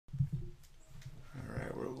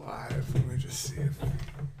live. Let me just see if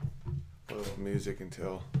a little music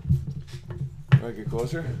until. Can I get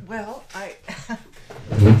closer? Well,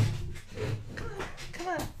 come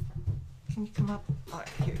on. Can you come up? All right,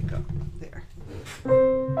 here you go. There.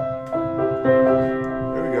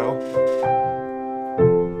 There we go.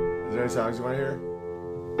 Is there any songs you want to hear?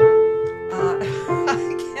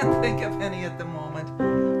 I can't think of any at the moment.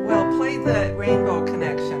 Well, play the Rainbow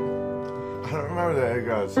Connection. I don't remember that. It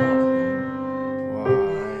goes.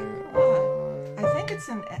 I think it's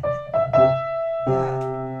an. Yeah.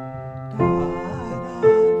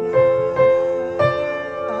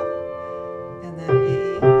 And then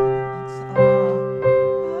E.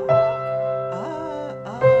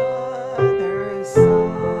 Other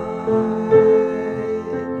side.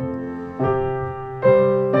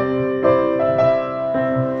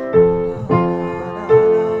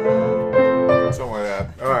 Something like that.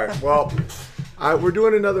 All right. Well, we're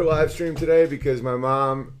doing another live stream today because my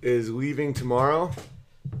mom is leaving tomorrow.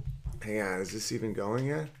 Hang on. Is this even going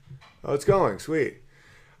yet? Oh, it's going. Sweet.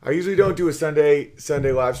 I usually don't do a Sunday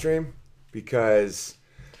live stream because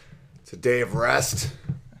it's a day of rest.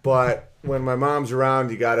 But when my mom's around,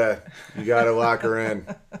 you gotta lock her in.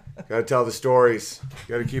 Gotta tell the stories.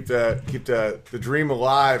 Gotta keep the dream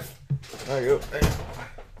alive. There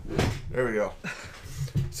we go.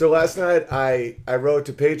 So last night I wrote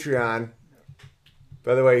to Patreon.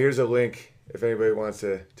 By the way, here's a link if anybody wants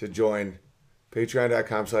to join.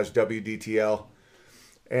 Patreon.com/WDTL.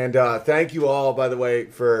 And thank you all, by the way,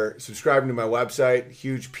 for subscribing to my website,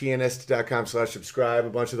 hugepianist.com/subscribe. A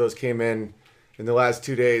bunch of those came in the last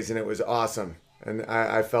 2 days, and it was awesome. And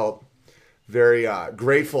I felt very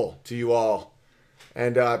grateful to you all.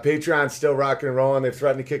 And Patreon's still rocking and rolling. They've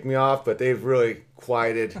threatened to kick me off, but they've really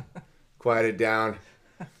quieted down.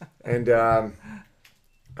 And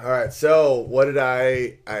all right, so what did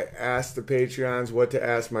I asked the Patreons what to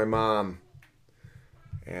ask my mom.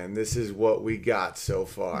 And this is what we got so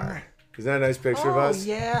far. Is that a nice picture of us? Oh,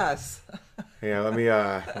 yes. Yeah, let me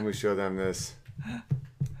show them this.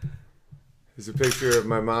 There's a picture of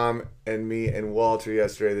my mom and me and Walter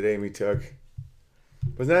yesterday that Amy took.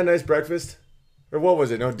 Wasn't that a nice breakfast? Or what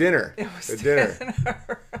was it? No, dinner. It was dinner.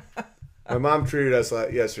 My mom treated us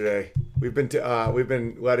yesterday. We've been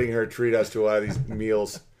letting her treat us to a lot of these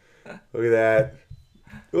meals. Look at that.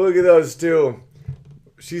 Look at those two.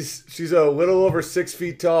 She's a little over 6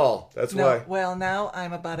 feet tall. That's why. Well, now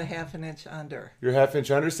I'm about a half an inch under. You're half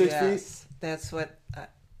inch under 6 feet? Yes, that's what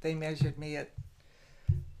they measured me at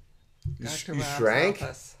Dr. You Rob's shrank?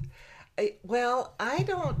 office. I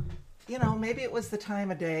don't, maybe it was the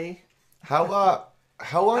time of day. How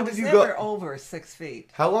long did you I was never go? over 6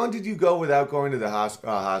 feet. How long did you go without going to the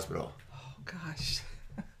hospital? Oh, gosh.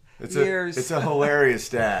 It's Years. It's a hilarious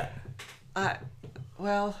stat.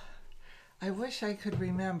 Well, I wish I could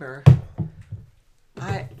remember.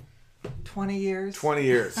 20 years. 20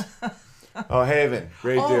 years. Oh, Haven.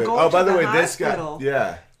 Great dude. going Oh, by to the way, hospital. this guy.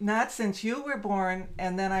 Yeah. Not since you were born,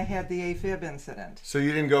 and then I had the AFib incident. So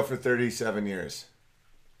you didn't go for 37 years.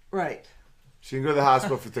 Right. So you didn't go to the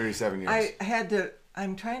hospital for 37 years.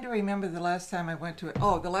 I'm trying to remember the last time I went to it.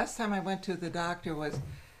 Oh, the last time I went to the doctor was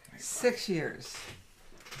 6 years.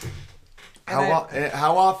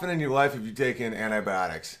 How often in your life have you taken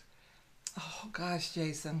antibiotics? Oh, gosh,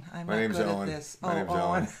 Jason. I'm My not name's good Owen. at this. My name's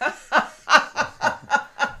Owen.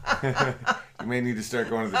 You may need to start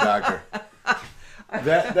going to the doctor.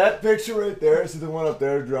 That picture right there is the one up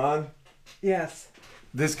there drawn. Yes.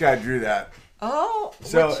 This guy drew that. Oh.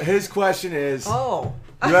 So his question is, you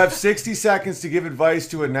have 60 seconds to give advice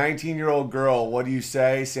to a 19-year-old girl. What do you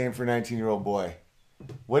say? Same for a 19-year-old boy.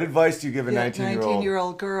 What advice do you give a 19-year-old?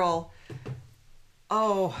 19-year-old girl.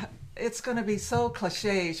 Oh, it's going to be so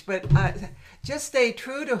cliche, but just stay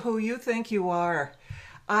true to who you think you are.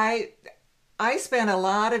 I spent a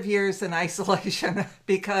lot of years in isolation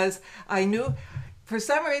because for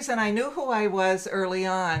some reason, I knew who I was early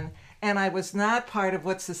on, and I was not part of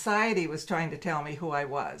what society was trying to tell me who I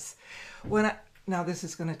was. Now this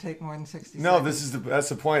is going to take more than 60 seconds. No, that's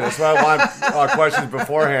the point. That's why I want questions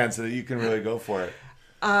beforehand so that you can really go for it.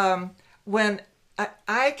 When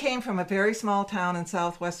I came from a very small town in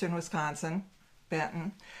southwestern Wisconsin,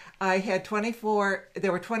 Benton.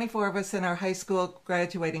 There were 24 of us in our high school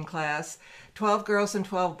graduating class, 12 girls and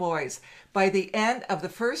 12 boys. By the end of the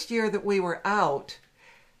first year that we were out,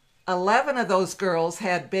 11 of those girls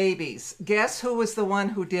had babies. Guess who was the one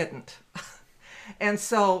who didn't? And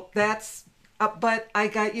so but I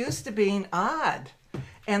got used to being odd.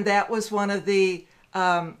 And that was one of the,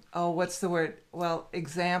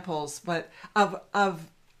 examples, but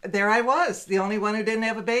there I was, the only one who didn't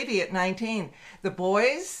have a baby at 19. The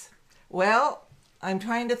boys, well, I'm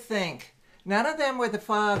trying to think. None of them were the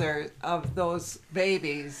father of those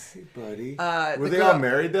babies. Hey, buddy. Were they all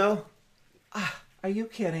married, though? Are you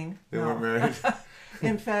kidding? They weren't married?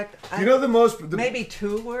 In fact, you know maybe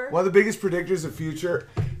two were? One of the biggest predictors of future,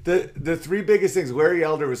 the three biggest things, Larry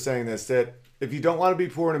Elder was saying this, that if you don't want to be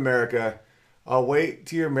poor in America, wait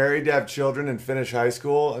till you're married to have children and finish high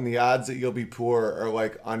school, and the odds that you'll be poor are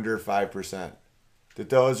like under 5%. That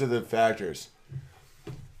those are the factors.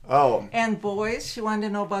 Oh. And boys? She wanted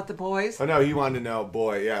to know about the boys? Oh, no, he wanted to know,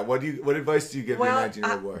 boy. Yeah. What advice do you give your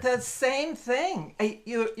 19-year-old boy? The same thing.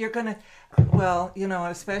 You're going to, well, you know,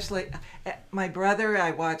 especially my brother,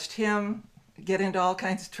 I watched him get into all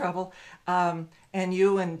kinds of trouble. And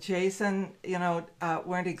you and Jason, you know,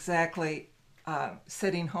 weren't exactly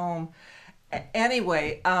sitting home.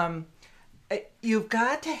 Anyway, you've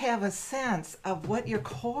got to have a sense of what your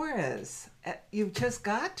core is. You've just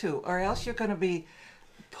got to, or else you're going to be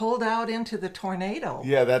pulled out into the tornado.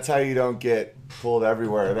 Yeah, that's how you don't get pulled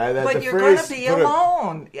everywhere. But you're going to be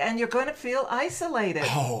alone, and you're going to feel isolated.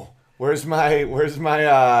 Oh, where's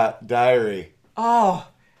my diary? Oh,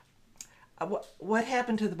 what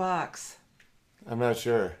happened to the box? I'm not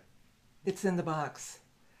sure. It's in the box.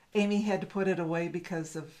 Amy had to put it away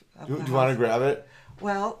because of Do you want to grab it?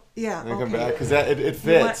 Well, yeah. Okay. Come back, because it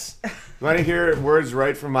fits. You want to hear words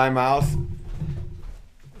right from my mouth?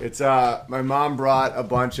 It's my mom brought a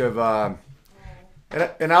bunch of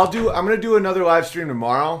and I'm gonna do another live stream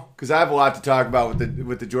tomorrow because I have a lot to talk about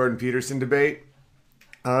with the Jordan Peterson debate.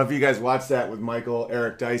 I don't know if you guys watched that with Michael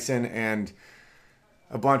Eric Dyson and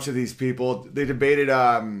a bunch of these people. They debated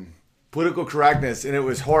political correctness, and it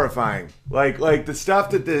was horrifying. Like the stuff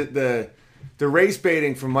that the race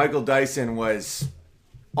baiting from Michael Dyson was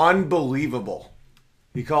unbelievable.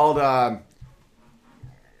 He called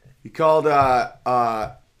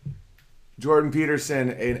Jordan Peterson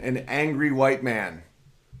an angry white man.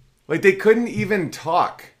 Like, they couldn't even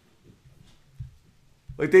talk.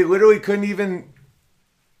 Like, they literally couldn't even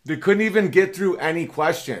get through any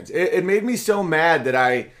questions. It made me so mad that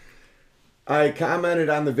I commented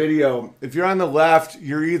on the video, if you're on the left,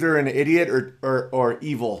 you're either an idiot or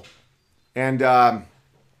evil. And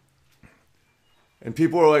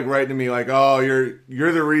people were like writing to me like, oh,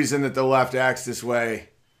 you're the reason that the left acts this way.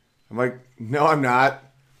 I'm like, no, I'm not.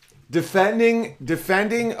 Defending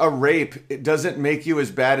a rape, it doesn't make you as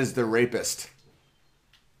bad as the rapist.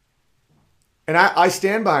 And I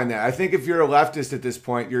stand behind that. I think if you're a leftist at this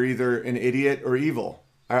point, you're either an idiot or evil.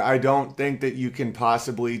 I don't think that you can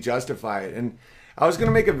possibly justify it. And I was going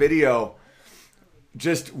to make a video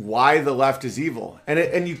just why the left is evil.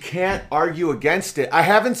 And you can't argue against it. I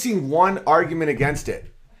haven't seen one argument against it.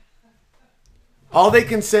 All they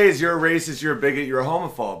can say is you're a racist, you're a bigot, you're a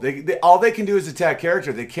homophobe. All they can do is attack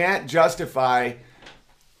character. They can't justify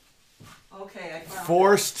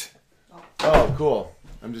forced... Oh, cool.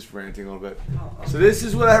 I'm just ranting a little bit. Oh, okay. So this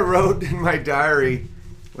is what I wrote in my diary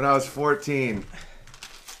when I was 14.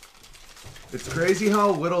 It's crazy how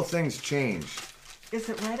little things change. Is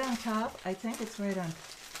it right on top? I think it's right on...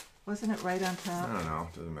 Wasn't it right on top? I don't know.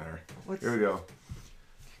 Doesn't matter. Here we go.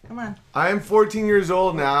 Come on. I am 14 years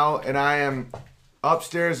old now, and I am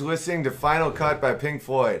upstairs listening to Final Cut by Pink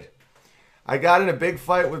Floyd. I got in a big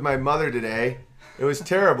fight with my mother today. It was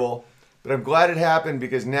terrible, but I'm glad it happened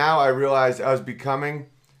because now I realized I was becoming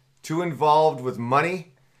too involved with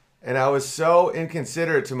money, and I was so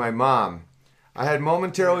inconsiderate to my mom. I had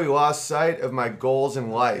momentarily lost sight of my goals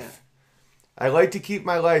in life. I like to keep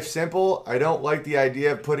my life simple. I don't like the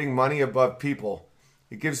idea of putting money above people.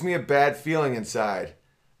 It gives me a bad feeling inside.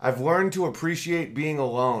 I've learned to appreciate being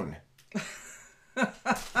alone. I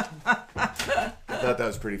thought that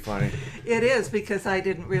was pretty funny. It is, because I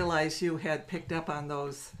didn't realize you had picked up on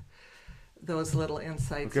those little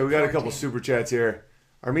insights. Okay, we got a couple super chats here.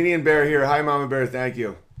 Armenian Bear here. Hi, Mama Bear. Thank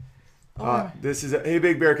you. This is hey,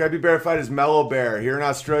 Big Bear. Can I be verified as Mellow Bear here in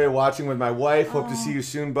Australia, watching with my wife. Hope to see you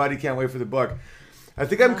soon, buddy. Can't wait for the book. I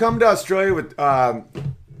think I'm coming to Australia with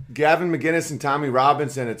Gavin McGinnis and Tommy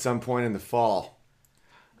Robinson at some point in the fall.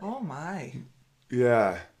 Oh my!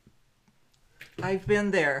 Yeah. I've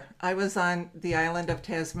been there. I was on the island of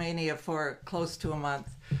Tasmania for close to a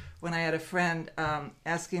month when I had a friend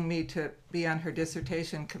asking me to be on her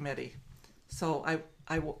dissertation committee. So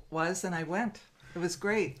I was, and I went. It was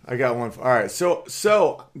great. I got one. All right. So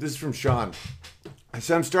this is from Sean.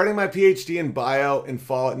 So I'm starting my PhD in bio in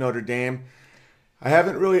fall at Notre Dame. I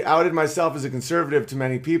haven't really outed myself as a conservative to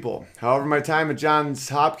many people. However, my time at Johns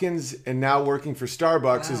Hopkins and now working for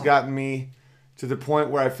Starbucks has gotten me to the point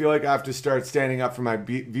where I feel like I have to start standing up for my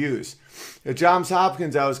views. At Johns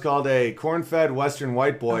Hopkins, I was called a corn-fed Western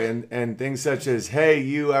white boy, and things such as, hey,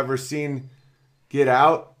 you ever seen Get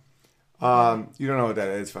Out. You don't know what that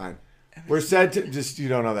is. It's fine. We're said to just you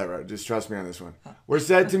don't know that, right? Just trust me on this one. We're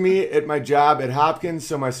said to me at my job at Hopkins,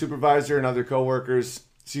 so my supervisor and other coworkers,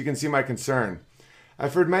 so you can see my concern.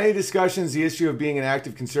 I've heard many discussions the issue of being an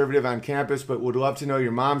active conservative on campus, but would love to know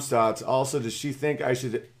your mom's thoughts. Also, does she think I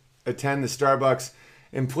should attend the Starbucks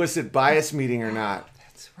implicit bias meeting or not?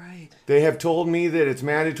 That's right. They have told me that it's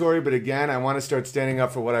mandatory, but again, I want to start standing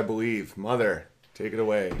up for what I believe. Mother, take it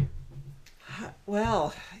away.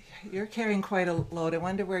 Well, you're carrying quite a load. I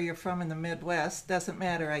wonder where you're from in the Midwest. Doesn't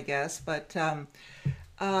matter, I guess. But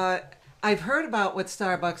I've heard about what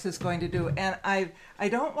Starbucks is going to do, and I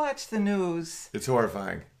don't watch the news. It's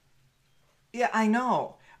horrifying. Yeah, I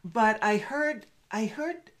know. But I heard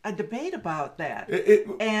a debate about that.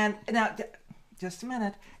 And now, just a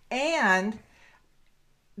minute. And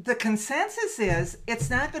the consensus is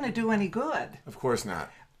it's not going to do any good. Of course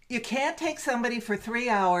not. You can't take somebody for 3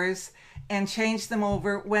 hours and change them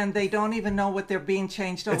over when they don't even know what they're being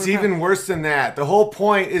changed over. It's even worse than that. The whole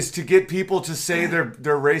point is to get people to say they're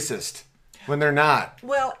racist when they're not.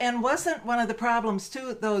 Well, and wasn't one of the problems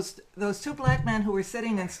too those two black men who were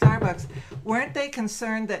sitting in Starbucks, weren't they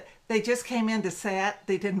concerned that they just came in to sat,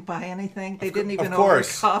 they didn't buy anything, they didn't even order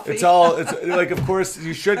coffee? It's like, of course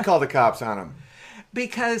you should call the cops on them.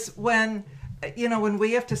 Because when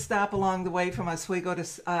we have to stop along the way from us, we go to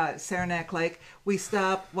Saranac Lake, we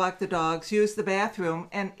stop, walk the dogs, use the bathroom.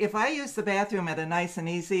 And if I use the bathroom at a Nice and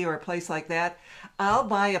Easy or a place like that, I'll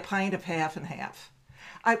buy a pint of half and half.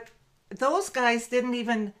 Those guys didn't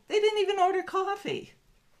even order coffee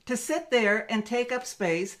to sit there and take up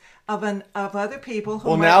space of other people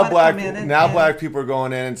who black people are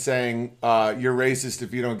going in and saying you're racist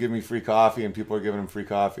if you don't give me free coffee, and people are giving them free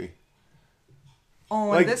coffee.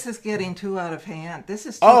 Oh, and this is getting too out of hand. This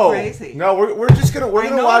is too crazy. No, we're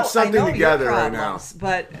gonna watch something together right now.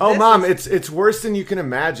 But Mom, it's worse than you can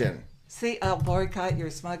imagine. See, I'll boycott your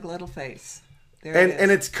smug little face.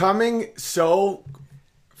 And it's coming so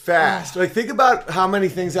fast. Like, think about how many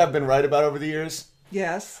things I've been right about over the years.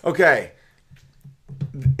 Yes. Okay.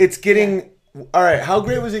 It's getting all right. How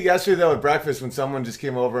great was it yesterday though at breakfast when someone just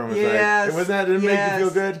came over and was like, didn't make you feel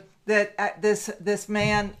good? That this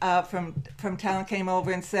man from town came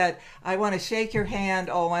over and said, "I want to shake your hand,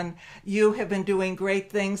 Owen. You have been doing great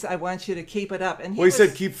things. I want you to keep it up." And he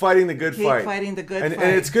said, "Keep fighting the good fight." Keep fighting the good fight.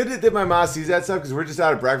 And it's good that my mom sees that stuff because we're just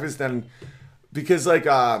out at breakfast and because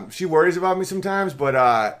she worries about me sometimes,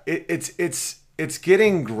 but it's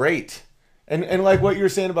getting great. And like what you were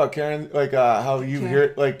saying about Karen, like how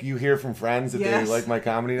you hear from friends that they like my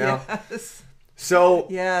comedy now. Yes. So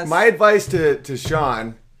my advice to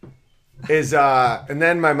Sean is, and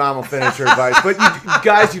then my mom will finish her advice. But you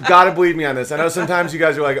guys, you've got to believe me on this. I know sometimes you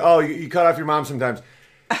guys are like, oh, you cut off your mom sometimes.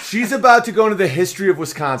 She's about to go into the history of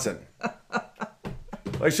Wisconsin.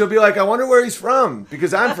 Like, she'll be like, I wonder where he's from,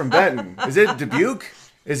 because I'm from Benton. Is it Dubuque?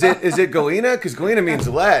 Is it Galena? Because Galena means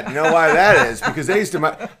lead. You know why that is? Because they used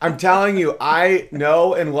to. I'm telling you, I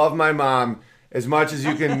know and love my mom as much as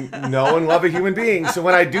you can know and love a human being. So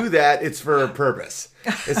when I do that, it's for a purpose.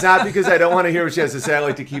 It's not because I don't want to hear what she has to say. I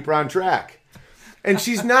like to keep her on track. And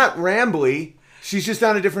she's not rambly. She's just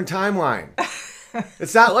on a different timeline.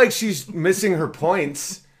 It's not like she's missing her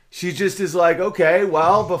points. She just is like, okay,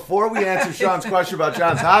 well, before we answer Sean's question about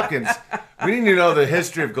Johns Hopkins, we need to know the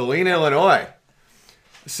history of Galena, Illinois.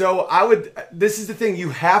 So this is the thing. You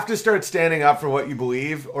have to start standing up for what you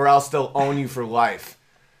believe, or else they'll own you for life.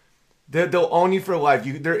 They'll own you for life.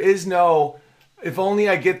 There is no, if only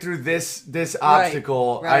I get through this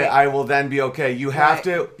obstacle, right. I will then be okay. You have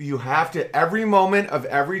to, every moment of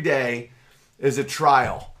every day is a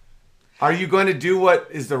trial. Are you going to do what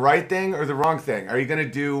is the right thing or the wrong thing? Are you going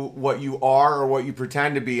to do what you are or what you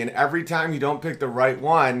pretend to be? And every time you don't pick the right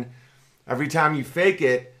one, every time you fake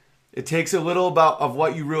it, it takes a little of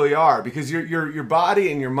what you really are, because your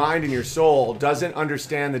body and your mind and your soul doesn't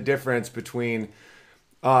understand the difference between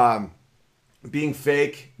being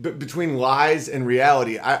fake, between lies and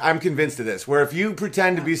reality. I'm convinced of this, where if you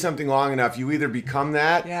pretend to be something long enough, you either become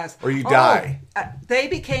that or you die. They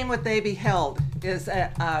became what they beheld is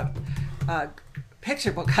a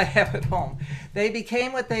picture book I have at home. They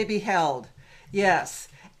became what they beheld. Yes.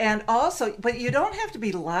 And also, but you don't have to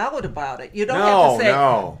be loud about it. You don't have to say,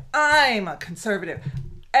 I'm a conservative.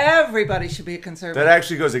 Everybody should be a conservative.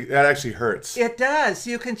 That actually hurts. It does.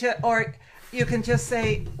 You can just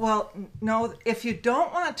say, well, no, if you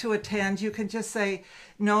don't want to attend, you can just say,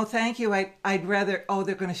 no, thank you. I'd rather,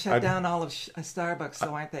 they're going to shut down all of Starbucks,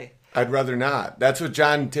 so aren't they? I'd rather not. That's what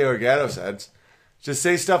John Taylor Gatto said. Just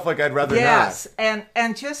say stuff like I'd rather Yes, not.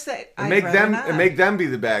 and just say I'd Make rather them not. and make them be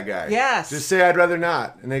the bad guy. Yes. Just say I'd rather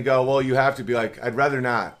not, and they go, well, you have to be like I'd rather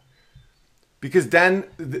not, because then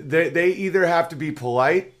they either have to be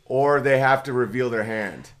polite or they have to reveal their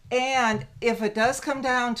hand. And if it does come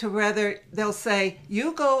down to whether they'll say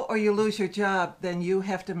you go or you lose your job, then you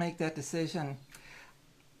have to make that decision.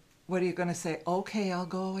 What are you going to say? Okay, I'll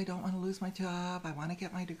go. I don't want to lose my job. I want to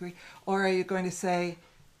get my degree. Or are you going to say,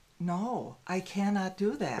 no, I cannot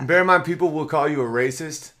do that? And bear in mind, people will call you a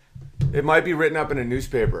racist. It might be written up in a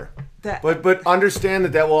newspaper. But understand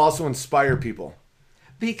that will also inspire people.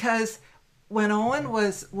 Because when Owen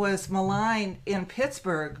was maligned in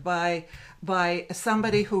Pittsburgh by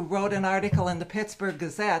somebody who wrote an article in the Pittsburgh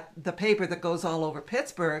Gazette, the paper that goes all over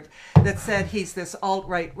Pittsburgh, that said he's this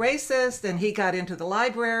alt-right racist and he got into the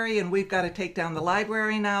library and we've got to take down the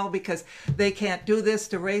library now because they can't do this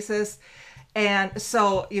to racists. And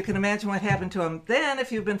so you can imagine what happened to him then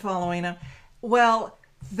if you've been following him. Well,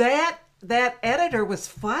 that editor was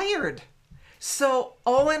fired. So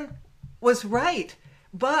Owen was right.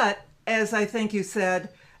 But as I think you said,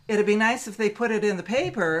 it'd be nice if they put it in the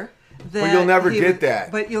paper. But you'll never get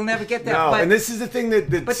that. But you'll never get that. No, and this is the thing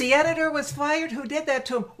that... But the editor was fired who did that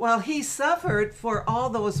to him. Well, he suffered for all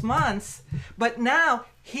those months, but now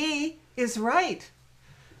he is right.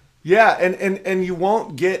 Yeah, and you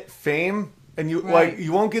won't get fame, and you Right.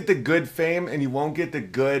 you won't get the good fame, and you won't get the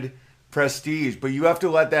good prestige, but you have to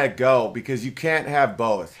let that go because you can't have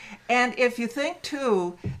both. And if you think,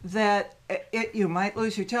 too, that you might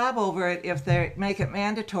lose your job over it if they make it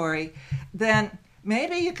mandatory, then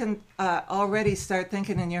maybe you can already start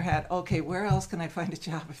thinking in your head, okay, where else can I find a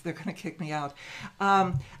job if they're going to kick me out?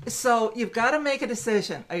 So you've got to make a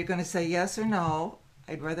decision. Are you going to say yes or no?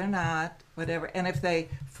 I'd rather not, whatever. And if they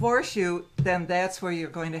force you, then that's where you're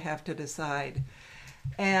going to have to decide.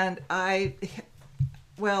 And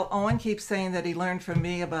Owen keeps saying that he learned from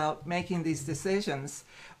me about making these decisions.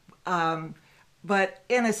 But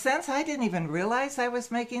in a sense, I didn't even realize I was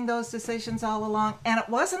making those decisions all along. And it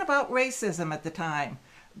wasn't about racism at the time.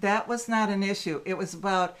 That was not an issue. It was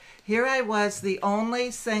about, here I was, the only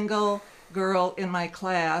single girl in my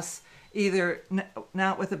class, either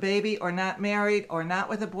not with a baby or not married or not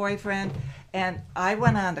with a boyfriend. And I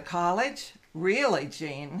went on to college, really,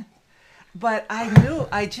 Jean. But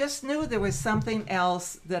I just knew there was something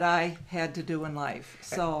else that I had to do in life.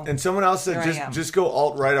 So and someone else said just go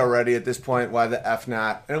alt-right already at this point. Why the F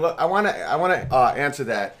not? And look, I want to answer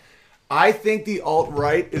that. I think the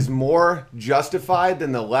alt-right is more justified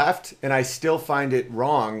than the left, and I still find it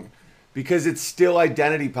wrong because it's still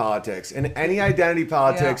identity politics, and any identity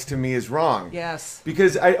politics to me is wrong. Yes.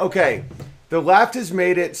 Because the left has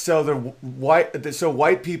made it so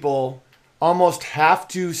white people almost have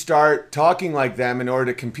to start talking like them in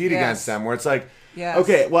order to compete against them, where it's like,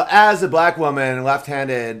 okay, well, as a black woman,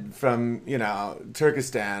 left-handed from,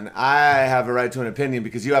 Turkestan, I have a right to an opinion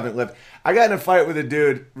because you haven't lived. I got in a fight with a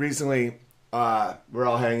dude recently. We're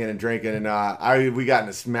all hanging and drinking, and we got in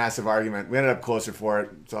this massive argument. We ended up closer for it.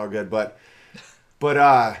 It's all good. But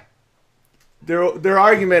their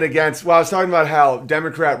argument against, I was talking about how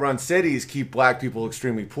Democrat-run cities keep black people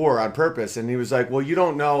extremely poor on purpose. And he was like, well, you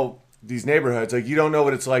don't know these neighborhoods, like you don't know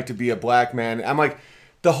what it's like to be a black man. I'm like,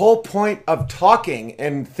 the whole point of talking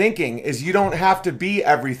and thinking is you don't have to be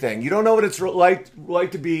everything. You don't know what it's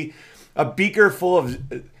like to be a beaker full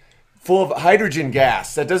of hydrogen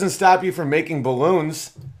gas. That doesn't stop you from making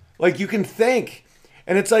balloons. Like, you can think.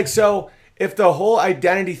 And it's like, so if the whole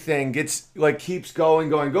identity thing keeps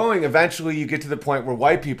going, eventually you get to the point where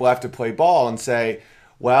white people have to play ball and say,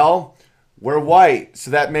 well, we're white, so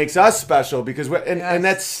that makes us special because and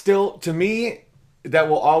that's still, to me, that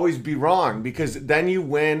will always be wrong because then you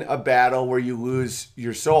win a battle where you lose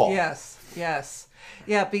your soul. Yes.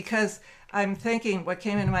 Yeah, because I'm thinking what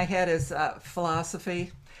came into my head is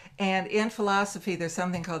philosophy. And in philosophy, there's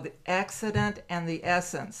something called the accident and the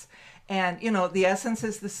essence. And, the essence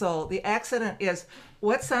is the soul. The accident is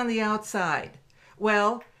what's on the outside.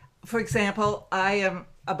 Well, for example, I am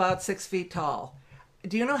about 6 feet tall.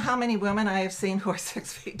 Do you know how many women I have seen who are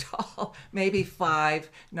 6 feet tall? Maybe 5.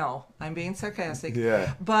 No, I'm being sarcastic.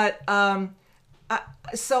 Yeah. But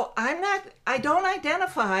so I don't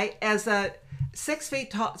identify as a 6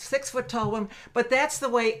 foot tall woman, but that's the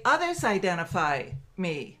way others identify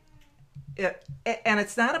me. And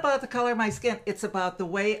it's not about the color of my skin. It's about the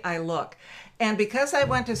way I look. And because I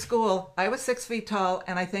went to school, I was 6 feet tall,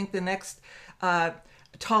 and I think the next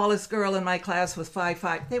tallest girl in my class was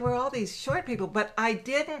 5'5". They were all these short people, but that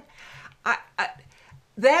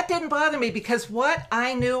didn't bother me because what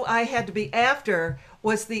I knew I had to be after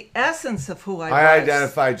was the essence of who I was. I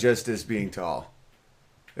identify just as being tall.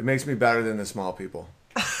 It makes me better than the small people.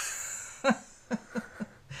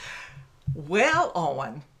 Well,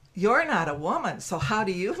 Owen, you're not a woman, so how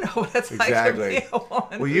do you know what it's like to be a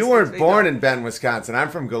woman? Well, you weren't born in Benton, Wisconsin. I'm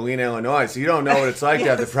from Galena, Illinois, so you don't know what it's like to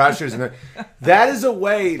have the pressures. And that is a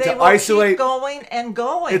way they to will isolate. Keep going and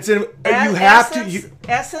going. Essence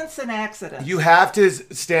and accidents. You have to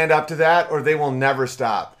stand up to that, or they will never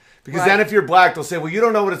stop. Because then, if you're black, they'll say, "Well, you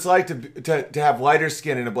don't know what it's like to have lighter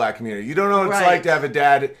skin in a black community. You don't know what it's like to have a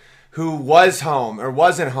dad who was home or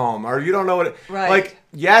wasn't home, or you don't know what." Like,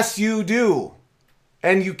 yes, you do.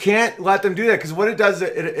 And you can't let them do that, because what it does,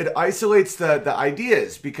 it isolates the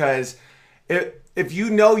ideas, because if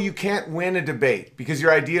you know you can't win a debate because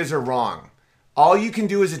your ideas are wrong, all you can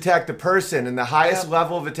do is attack the person, and the highest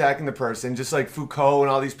level of attacking the person, just like Foucault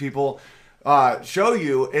and all these people show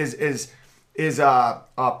you, is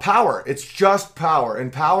power. It's just power.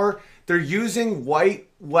 And power, they're using white,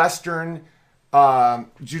 Western,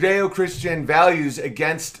 Judeo-Christian values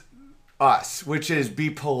against us, which is be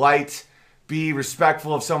polite, be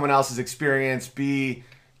respectful of someone else's experience,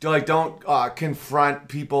 don't confront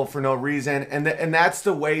people for no reason, and that's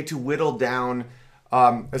the way to whittle down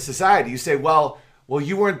a society. You say, well,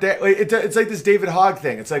 you weren't there. It's like this David Hogg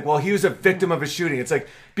thing. It's like, well, he was a victim of a shooting. It's like,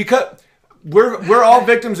 because we're all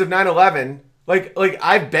victims of 9/11. Like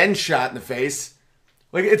I've been shot in the face.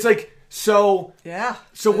 Like, it's like, so. Yeah.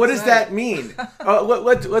 So what does that mean?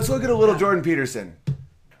 Let's look at a little Jordan Peterson.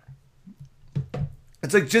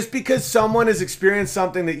 It's like, just because someone has experienced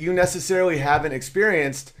something that you necessarily haven't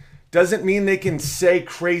experienced doesn't mean they can say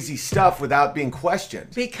crazy stuff without being questioned.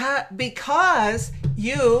 Because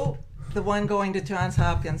you, the one going to Johns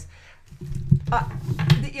Hopkins,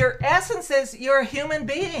 your essence is you're a human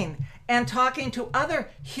being and talking to other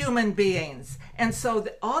human beings. And so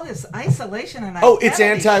all this isolation and identity it's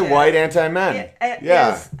anti-white, anti-men.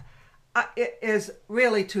 It is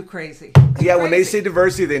really too crazy. When they say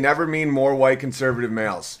diversity, they never mean more white conservative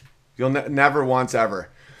males. You'll never once ever.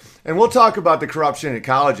 And we'll talk about the corruption at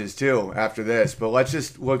colleges too after this, but let's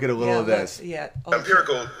just look at a little of this.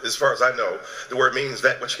 Empirical, as far as I know, the word means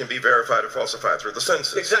that which can be verified or falsified through the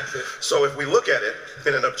census. Exactly. So if we look at it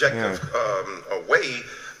in an objective way,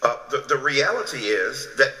 the reality is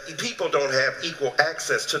that people don't have equal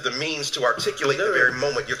access to the means to articulate the very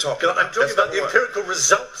moment you're talking about. I'm talking about the empirical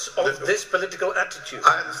results of this political attitude.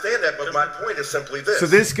 I understand that, but my point is simply this. So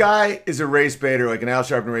this guy is a race baiter, like an Al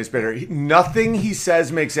Sharpton race baiter. Nothing he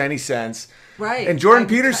says makes any sense. Right. And Jordan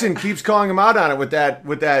Peterson keeps calling him out on it with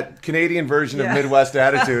that Canadian version of Midwest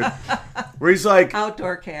attitude, where he's like,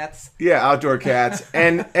 outdoor cats. Yeah, outdoor cats.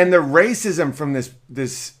 and the racism from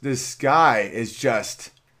this guy is just.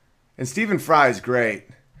 And Stephen Fry is great.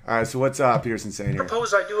 All right, so what's Peterson saying here?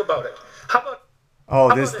 Propose I do about it. How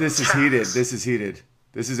about? This is heated. This is heated.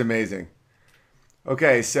 This is amazing.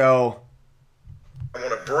 Okay, so I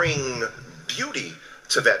want to bring beauty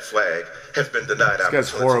to that flag has been denied this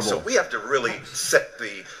guy's opportunity. horrible. So we have to really set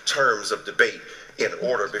the terms of debate in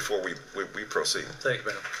order before we proceed. Thank you,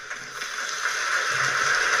 madam.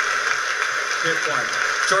 Good point.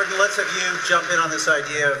 Jordan, let's have you jump in on this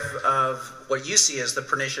idea of what you see as the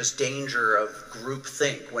pernicious danger of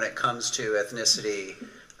groupthink when it comes to ethnicity,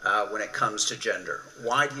 when it comes to gender.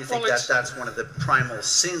 Why do you think that's one of the primal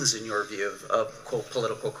sins in your view of quote,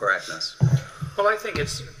 political correctness? Well, I think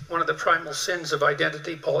it's one of the primal sins of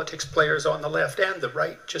identity politics players on the left and the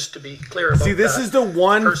right, just to be clear about that. See, this is the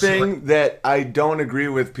one thing that I don't agree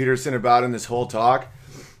with Peterson about in this whole talk,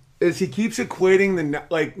 is he keeps equating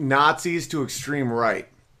the Nazis to extreme right.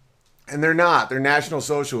 And they're not. They're National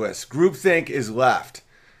Socialists. Groupthink is left.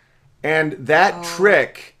 And that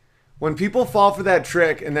trick, when people fall for that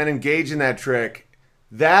trick and then engage in that trick,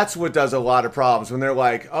 that's what does a lot of problems. When they're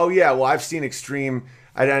like, oh yeah, well, I've seen extreme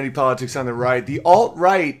identity politics on the right. The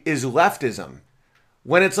alt-right is leftism.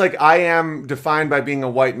 When it's like, I am defined by being a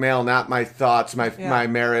white male, not my thoughts, my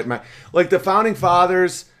merit, like the founding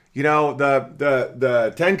fathers,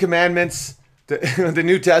 the Ten Commandments, the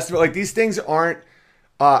New Testament, like these things aren't,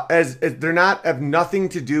 as they're not, have nothing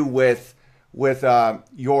to do with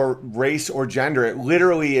your race or gender. It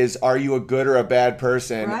literally is, are you a good or a bad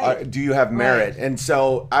person? Right. Do you have merit? Right. And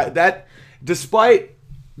so that, despite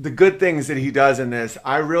the good things that he does in this,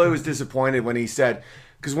 I really was disappointed when he said,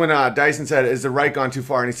 because when Dyson said, is the right gone too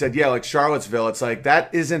far? And he said, yeah, like Charlottesville, it's like,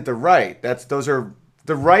 that isn't the right. The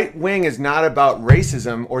right wing is not about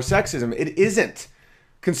racism or sexism. It isn't.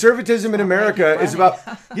 Conservatism in America is about,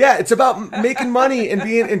 it's about making money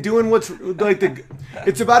and doing what's like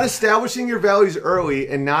it's about establishing your values early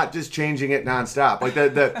and not just changing it nonstop. Like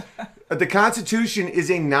the Constitution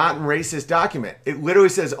is a non-racist document. It literally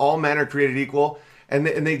says all men are created equal and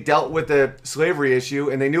they dealt with the slavery issue,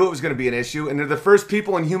 and they knew it was going to be an issue, and they're the first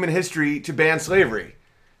people in human history to ban slavery.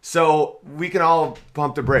 So we can all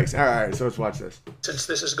pump the brakes. All right, so let's watch this. Since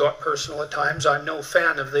this has got personal at times, I'm no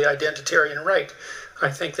fan of the identitarian right. I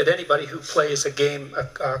think that anybody who plays a game,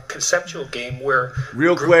 a conceptual game where...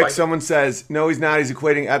 Real quick, someone says, no, he's not. He's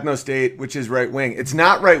equating ethno-state, which is right-wing. It's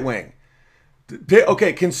not right-wing.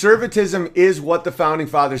 Okay, conservatism is what the Founding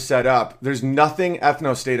Fathers set up. There's nothing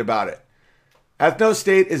ethno-state about it.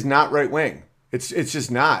 Ethno-state is not right-wing. It's just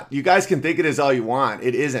not. You guys can think it is all you want.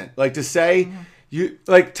 It isn't. Like to say...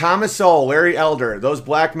 like Thomas Sowell, Larry Elder, those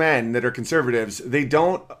black men that are conservatives, they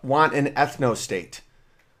don't want an ethno-state.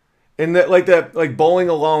 And like Bowling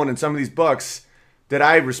Alone and some of these books that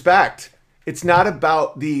I respect, it's not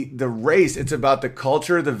about the race. It's about the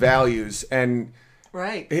culture, the values, and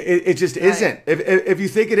right. It just isn't. If you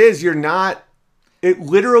think it is, you're not. It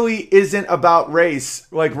literally isn't about race.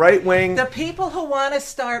 Like right wing. The people who want to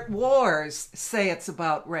start wars say it's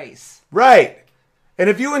about race. Right. And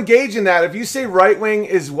if you engage in that, if you say right wing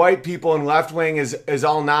is white people and left wing is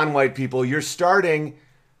all non-white people, you're starting.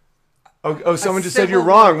 Oh, someone just said you're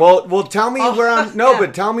wrong. Well, tell me where I'm. No,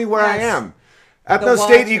 but tell me where I am.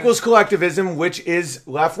 Ethno-state equals collectivism, which is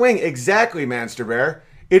left wing. Exactly, Manster Bear.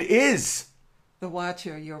 It is. The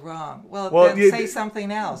Watcher, you're wrong. Well then say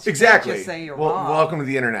something else. Exactly. You can't just say you're wrong. Welcome to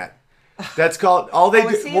the internet. That's called all they do.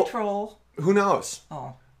 Is he a troll? Who knows?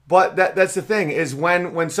 Oh. But that's the thing is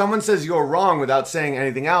when someone says you're wrong without saying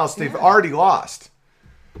anything else, they've already lost.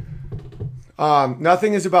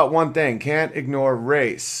 Nothing is about one thing. Can't ignore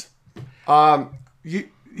race. But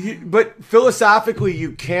philosophically,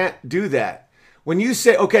 you can't do that. When you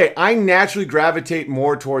say, okay, I naturally gravitate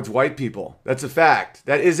more towards white people. That's a fact.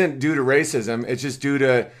 That isn't due to racism. It's just due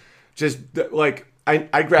to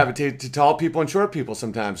I gravitate to tall people and short people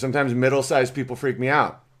sometimes. Sometimes middle-sized people freak me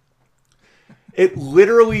out. It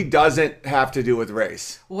literally doesn't have to do with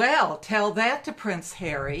race. Well, tell that to Prince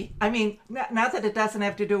Harry. I mean, not that it doesn't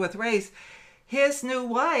have to do with race. His new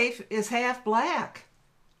wife is half black.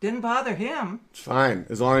 Didn't bother him. It's fine,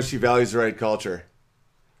 as long as she values the right culture.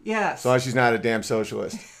 Yes. As long as she's not a damn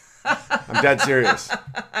socialist. I'm dead serious.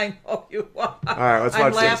 I know you are. All right, let's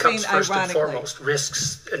watch this. It comes first and foremost,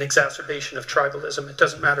 risks an exacerbation of tribalism. It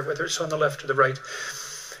doesn't matter whether it's on the left or the right.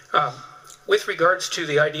 With regards to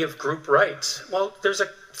the idea of group rights, well, there's a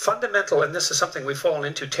fundamental, and this is something we've fallen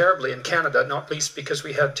into terribly in Canada, not least because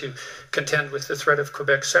we had to contend with the threat of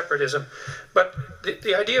Quebec separatism. But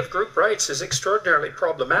the idea of group rights is extraordinarily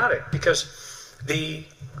problematic because the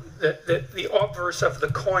obverse of the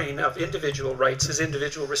coin of individual rights is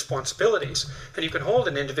individual responsibilities. And you can hold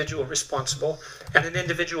an individual responsible, and an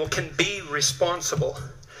individual can be responsible.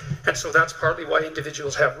 And so that's partly why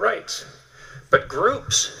individuals have rights. But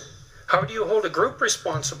groups, how do you hold a group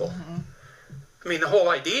responsible? Mm-hmm. I mean, the whole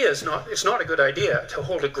idea is it's not a good idea to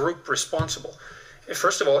hold a group responsible.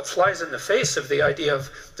 First of all, it flies in the face of the idea of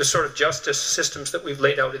the sort of justice systems that we've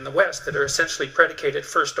laid out in the West that are essentially predicated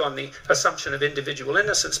first on the assumption of individual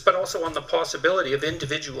innocence, but also on the possibility of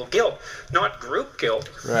individual guilt, not group guilt.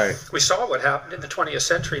 Right. We saw what happened in the 20th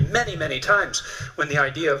century many, many times when the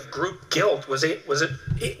idea of group guilt was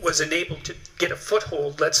enabled to get a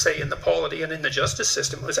foothold, let's say, in the polity and in the justice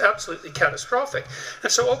system. It was absolutely catastrophic.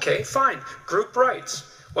 And so, okay, fine, group rights.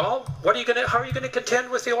 Well, how are you going to contend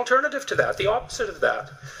with the alternative to that, the opposite of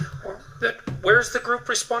that? Where's the group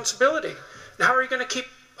responsibility? And how are you going to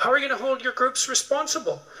hold your groups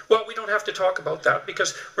responsible? Well, we don't have to talk about that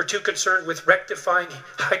because we're too concerned with rectifying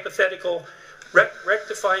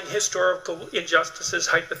historical injustices,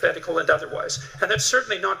 hypothetical and otherwise. And that's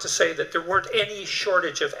certainly not to say that there weren't any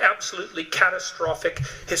shortage of absolutely catastrophic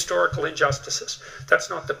historical injustices. That's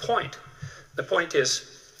not the point. The point is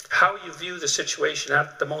how you view the situation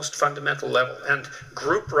at the most fundamental level. And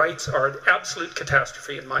group rights are an absolute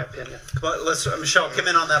catastrophe, in my opinion. Well, let's, Michelle, come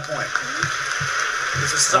in on that point.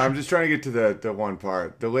 I'm just trying to get to the one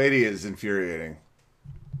part. The lady is infuriating.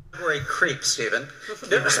 We're a creep, Stephen.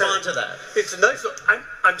 Respond to that. It's nice.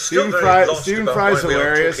 I'm still very lost Stephen about Fry's why we are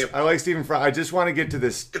hilarious. talking I like Stephen Fry. I just want to get to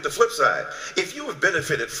this. At the flip side, if you have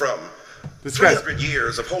benefited from This guy's 300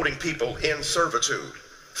 years of holding people in servitude,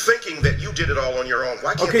 thinking that you did it all on your own,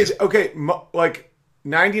 why can't Okay, like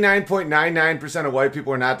 99.99% of white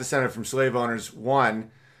people are not descended from slave owners. 1,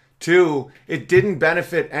 2, it didn't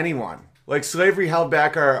benefit anyone. Like slavery held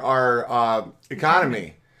back our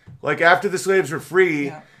economy. Like after the slaves were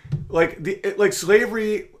free, like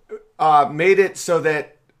slavery made it so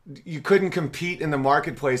that you couldn't compete in the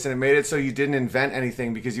marketplace, and it made it so you didn't invent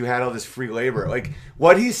anything because you had all this free labor. Like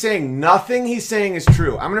what he's saying, nothing he's saying is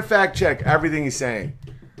true. I'm gonna fact check everything he's saying.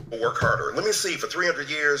 work harder. Let me see, for 300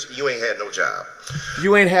 years, you ain't had no job.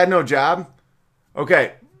 You ain't had no job?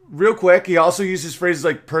 Okay, real quick, he also uses phrases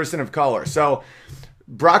like person of color. So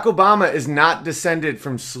Barack Obama is not descended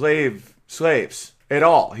from slaves at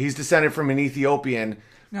all. He's descended from an Ethiopian.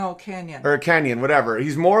 No, Kenyan. Or a Kenyan, whatever.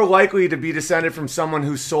 He's more likely to be descended from someone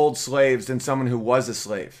who sold slaves than someone who was a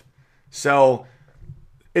slave. So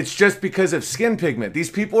it's just because of skin pigment. These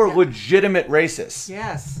people are legitimate racists.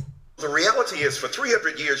 Yes. The reality is, for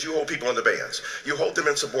 300 years, you hold people in the bands. You hold them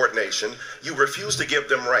in subordination. You refuse to give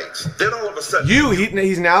them rights. Then all of a sudden...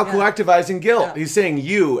 He's now collectivizing guilt. Yeah. He's saying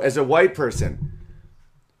you as a white person.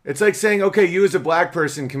 It's like saying, okay, you as a black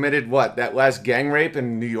person committed what? That last gang rape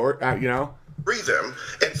in New York, Free them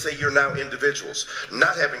and say you're now individuals,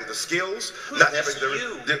 not having the skills, not having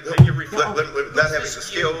the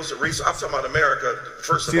skills. I'm talking about America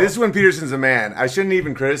first of all. See, this is when Peterson's a man. I shouldn't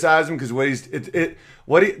even criticize him because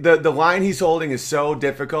the line he's holding is so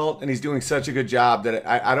difficult, and he's doing such a good job that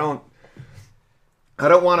I don't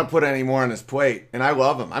want to put any more on his plate. And I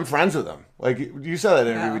love him. I'm friends with him. Like you saw that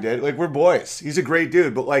interview we did. Like we're boys. He's a great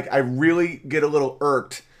dude, but like I really get a little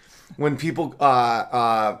irked when people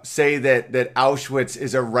say that Auschwitz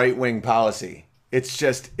is a right-wing policy. It's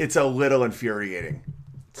a little infuriating. I'm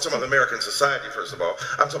talking about American society, first of all.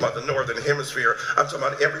 I'm talking about the Northern Hemisphere. I'm talking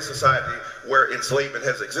about every society where enslavement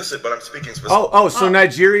has existed, but I'm speaking specifically. So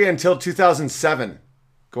Nigeria until 2007.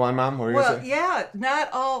 Go on, Mom. What were you going to say? Yeah, not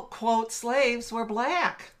all, quote, slaves were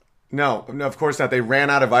black. No, of course not. They ran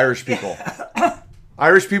out of Irish people.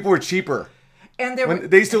 Irish people were cheaper. And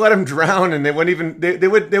they used to let them drown, and they wouldn't even. They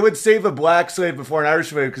would save a black slave before an Irish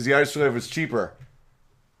slave because the Irish slave was cheaper.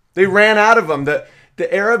 They ran out of them. The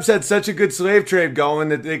Arabs had such a good slave trade going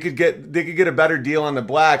that they could get a better deal on the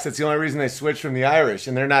blacks. That's the only reason they switched from the Irish,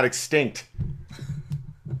 and they're not extinct.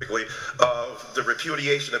 Of the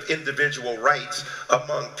repudiation of individual rights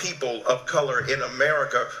among people of color in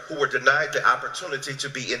America who were denied the opportunity to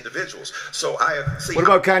be individuals. So what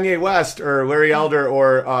about Kanye West or Larry Elder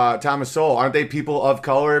or Thomas Sowell? Aren't they people of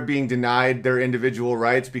color being denied their individual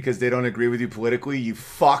rights because they don't agree with you politically? You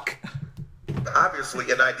fuck.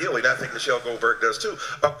 Obviously and ideally, and I think Michelle Goldberg does too,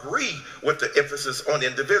 agree with the emphasis on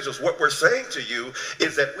individuals. What we're saying to you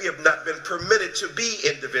is that we have not been permitted to be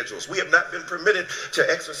individuals. We have not been permitted to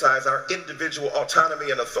exercise our individual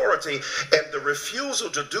autonomy and authority, and the refusal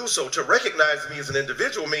to do so, to recognize me as an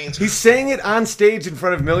individual, means... He's saying it on stage in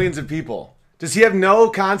front of millions of people. Does he have no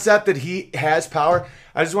concept that he has power?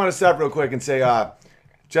 I just want to stop real quick and say,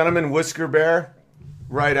 gentleman Whisker Bear,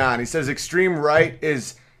 right on. He says extreme right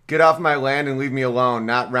is... get off my land and leave me alone,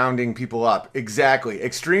 not rounding people up. Exactly.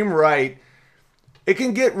 Extreme right, it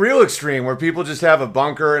can get real extreme where people just have a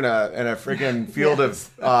bunker and a freaking field of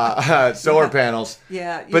solar panels.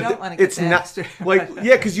 Yeah, you don't want to get that extreme.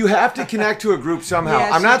 Because you have to connect to a group somehow.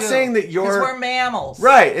 Yes, I'm not saying that you're... because we're mammals.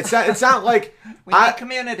 Right. It's not like... we need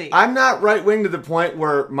community. I'm not right-wing to the point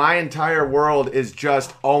where my entire world is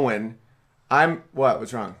just Owen. What?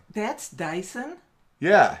 What's wrong? That's Dyson?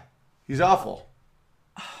 Yeah. He's awful.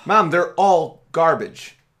 Mom, they're all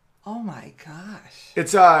garbage. Oh my gosh!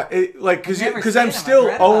 It's because I'm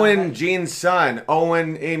still Owen, Gene's son,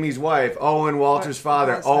 Owen, Amy's wife, Owen, Walter's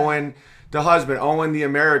father, Owen, the husband, Owen, the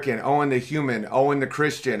American, Owen, the human, Owen, the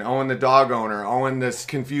Christian, Owen, the dog owner, Owen, this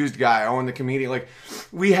confused guy, Owen, the comedian. Like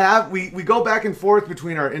we go back and forth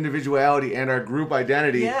between our individuality and our group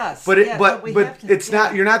identity. Yes, but it's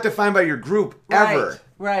not. You're not defined by your group ever.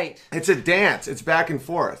 Right. It's a dance. It's back and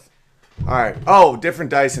forth. All right. Oh,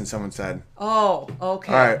 different Dyson, someone said. Oh,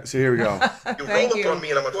 okay. All right, so here we go. You roll up on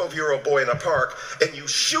me and I'm a 12-year-old boy in a park and you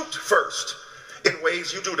shoot first in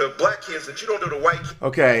ways you do to black kids that you don't do to white kids.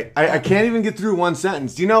 Okay, I can't even get through one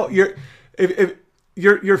sentence. Do you know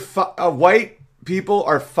white people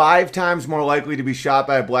are 5 times more likely to be shot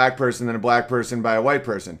by a black person than a black person by a white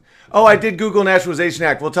person. Oh, I did Google Naturalization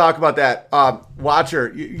Act. We'll talk about that.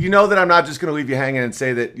 Watcher, you know that I'm not just going to leave you hanging and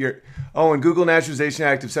say that you're... Oh, and Google Naturalization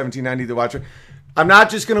Act of 1790, the Watcher. I'm not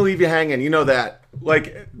just going to leave you hanging. You know that.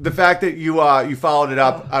 Like, the fact that you followed it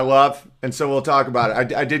up, I love, and so we'll talk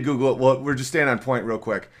about it. I did Google it. Well, we're just staying on point real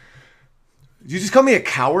quick. Did you just call me a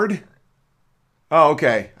coward? Oh,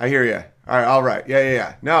 okay. I hear you. All right.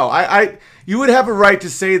 Yeah. No, you would have a right to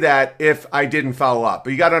say that if I didn't follow up.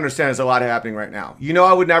 But you got to understand there's a lot happening right now. You know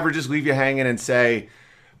I would never just leave you hanging and say,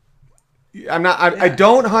 I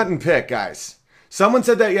don't hunt and pick, guys. Someone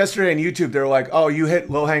said that yesterday on YouTube. They're like, oh, you hit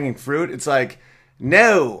low-hanging fruit? It's like,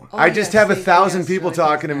 no. I just have 1,000 people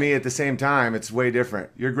talking to me at the same time. It's way different.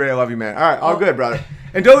 You're great. I love you, man. All right. All good, brother.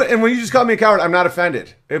 And when you just call me a coward, I'm not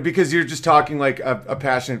offended. Because you're just talking like a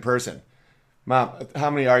passionate person. Mom, how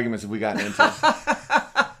many arguments have we gotten into? All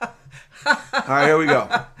right, here we go.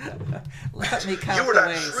 that. me count You are the not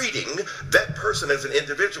ways. treating that person as an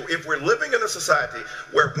individual. If we're living in a society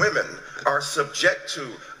where women are subject to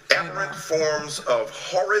aberrant forms of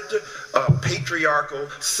horrid, patriarchal,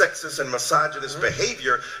 sexist, and misogynist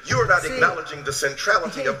behavior, you are not acknowledging the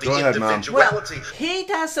centrality of the Go ahead, Mom. individuality. Well, he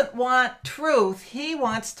doesn't want truth. He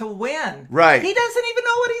wants to win. Right. He doesn't even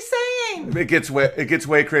know what he's saying. It gets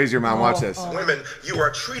way crazier, Mom. Watch this. Women, you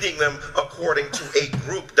are treating them according to a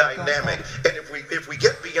group dynamic. And if we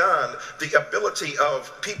get beyond the ability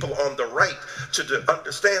of people on the right to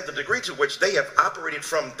understand the degree to which they have operated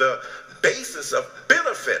from the basis of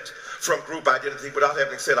benefit from group identity, without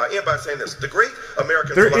having said, I end by saying this: the great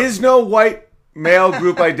American There is no white male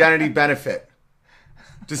group identity benefit.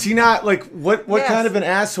 Does he not like what Yes. kind of an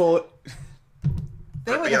asshole?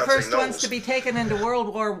 They were the Beyonce first ones knows. to be taken into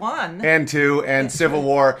World War I. And Civil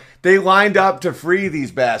War. They lined up to free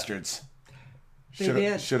these bastards. They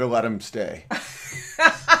did. Should have let them stay.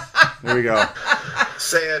 There we go.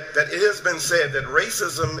 Said that it has been said that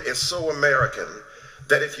racism is so American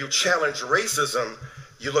that if you challenge racism,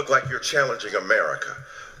 you look like you're challenging America.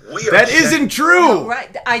 That isn't true.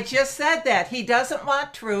 Right. I just said that. He doesn't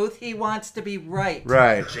want truth. He wants to be right.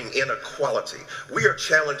 Right. challenging inequality. We are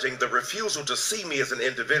challenging the refusal to see me as an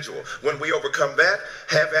individual. When we overcome that,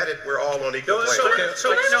 have at it. We're all on equal No, plane.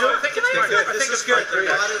 so I think it's good. I think it's good. The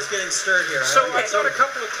pot is getting stirred here. So I've got a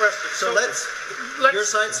couple of questions. So let's your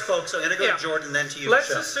side's folks. I'm going to go to Jordan, then to you, Let's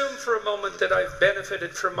Michelle. assume for a moment that I've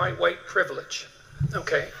benefited from my white privilege.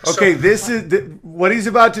 Okay. Okay, So, this is what he's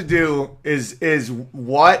about to do is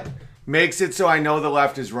what makes it so I know the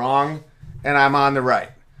left is wrong and I'm on the right.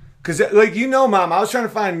 Because, like, Mom, I was trying to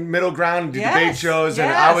find middle ground and do debate shows,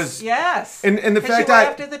 and I was... Yes. And the 'Cause fact you were that...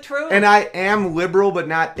 after the truth. And I am liberal, but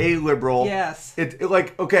not a liberal. Yes.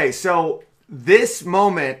 Okay, so this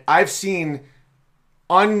moment I've seen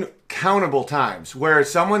uncountable times where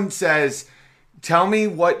someone says, tell me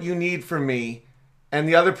what you need from me, and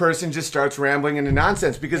the other person just starts rambling into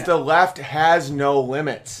nonsense because the left has no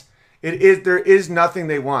limits. There is nothing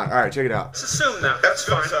they want. All right, check it out. let's assume that. That's That's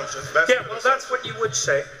good fine. assumption. That's Yeah, good well, assumption. that's what you would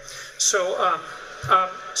say. So,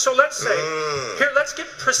 so let's say, here, let's get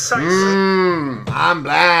precise. I'm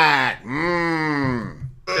black.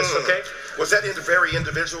 This, okay? Was that very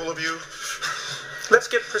individual of you? Let's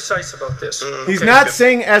get precise about this. He's okay? not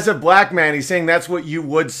saying as a black man. He's saying that's what you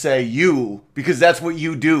would say because that's what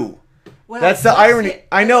you do. Well, That's the let's irony. get-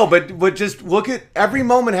 I know, but just look at every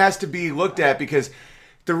moment has to be looked at because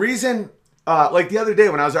the reason, like the other day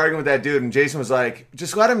when I was arguing with that dude and Jason was like,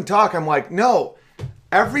 just let him talk. I'm like, no,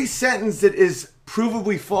 every sentence that is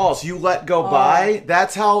provably false, you let go by.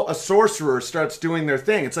 That's how a sorcerer starts doing their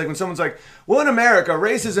thing. It's like when someone's like, well, in America,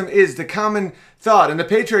 racism is the common thought. And the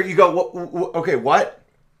patriarch, you go, okay, what?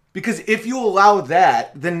 Because if you allow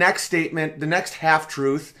that, the next statement, the next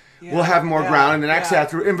half-truth will have more ground, and the next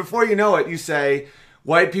half-truth. And before you know it, you say,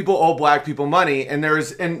 white people owe black people money, and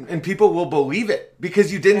and people will believe it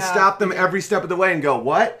because you didn't stop them every step of the way and go,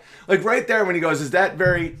 what? Like right there when he goes,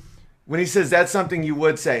 when he says that's something you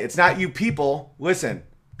would say. It's not you people. Listen.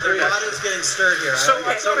 The pot is getting stirred here. So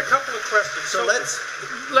I've got a couple of questions. So let's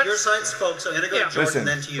your side's folks. I'm going to go to Jordan, Listen.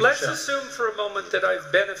 then to you, Let's Michelle. assume for a moment that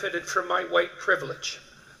I've benefited from my white privilege.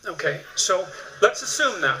 Okay, so let's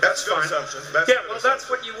assume that. That's That's good fine. assumption. That's Yeah, good well, that's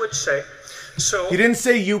what you would say. So He didn't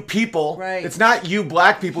say you people. Right. It's not you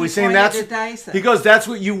black people. He He's saying pointed that's... to Dyson. He goes, that's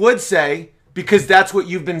what you would say because that's what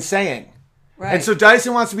you've been saying. Right. And so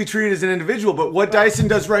Dyson wants to be treated as an individual, but what Dyson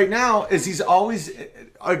does right now is he's always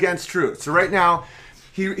against truth. So right now,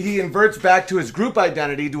 he inverts back to his group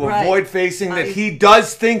identity to Right. avoid facing that he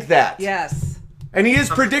does think that. Yes. And he is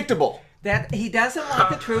predictable. That he doesn't want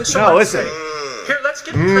the truth. No, listen. here, let's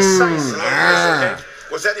get precise about this, okay?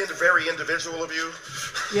 Was that very individual of you?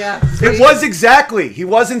 Yeah. It was exactly. He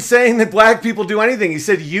wasn't saying that black people do anything. He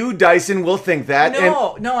said you, Dyson, will think that.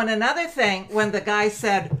 No. And another thing, when the guy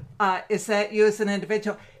said, "Is that you as an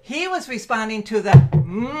individual?" He was responding to the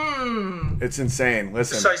It's insane.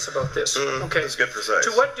 Listen. Precise about this, okay? Let's get precise.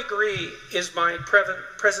 To what degree is my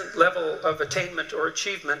present level of attainment or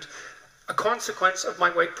achievement a consequence of my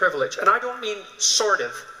white privilege? And I don't mean sort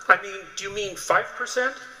of. I mean, do you mean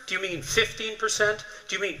 5%? Do you mean 15%?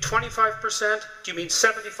 Do you mean 25%? Do you mean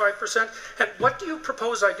 75%? And what do you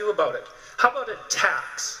propose I do about it? How about a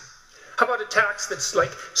tax? How about a tax that's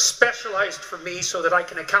like specialized for me so that I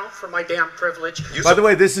can account for my damn privilege? By the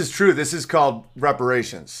way, this is true. This is called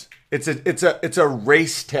reparations. It's a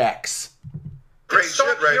race tax. Great Stop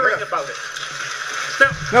shit right hearing there. about it.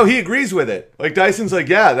 Now, No, he agrees with it. Like Dyson's like,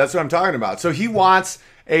 yeah, that's what I'm talking about. So he wants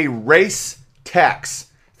a race tax.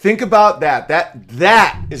 Think about that.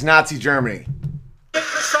 That is Nazi Germany. get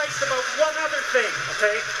precise about one other thing,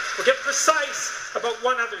 okay? We'll get precise about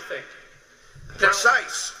one other thing.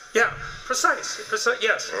 Precise. Yeah, precise.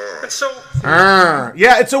 Yes. And so,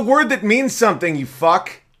 Yeah, it's a word that means something, you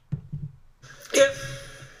fuck.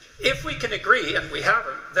 if we can agree, and we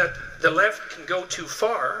haven't, that the left can go too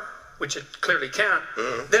far, which it clearly can,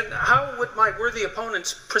 then how would my worthy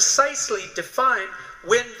opponents precisely define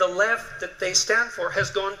when the left that they stand for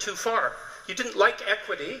has gone too far? You didn't like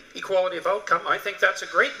equity, equality of outcome. I think that's a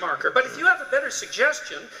great marker. But if you have a better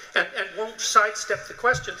suggestion and won't sidestep the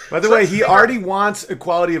question... By the way, he already wants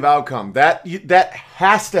equality of outcome. That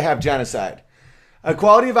has to have genocide.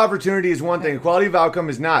 Equality of opportunity is one thing. Equality of outcome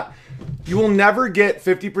is not. You will never get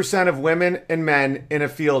 50% of women and men in a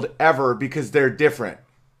field ever because they're different.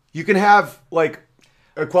 You can have, like,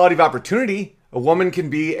 equality of opportunity. A woman can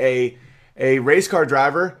be a race car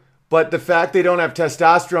driver, but the fact they don't have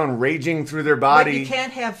testosterone raging through their body... But you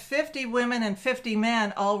can't have 50 women and 50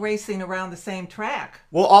 men all racing around the same track.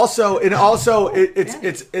 Well,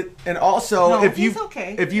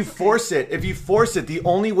 if you force it, the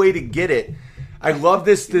only way to get it... I love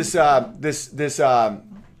this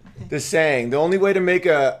saying. The only way to make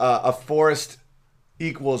a forest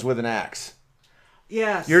equals with an axe.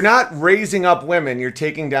 Yes. You're not raising up women, you're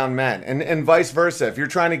taking down men. And vice versa. If you're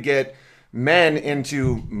trying to get men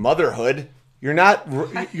into motherhood, you're not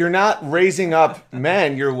raising up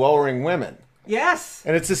men, you're lowering women. Yes.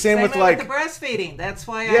 And it's the same with the breastfeeding. That's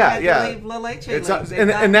why I had to leave La Leche.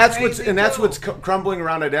 And that's what's crumbling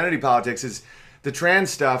around identity politics is the trans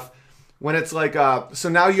stuff. When it's like, so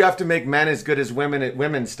now you have to make men as good as women at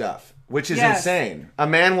women stuff, which is insane. A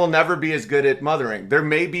man will never be as good at mothering. There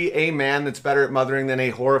may be a man that's better at mothering than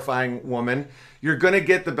a horrifying woman. You're going to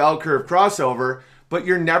get the bell curve crossover, but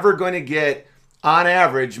you're never going to get, on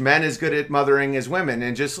average, men as good at mothering as women.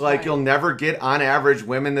 And just like you'll never get, on average,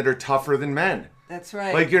 women that are tougher than men. That's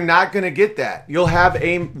right. Like, you're not going to get that. You'll have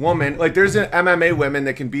a woman, like there's an MMA women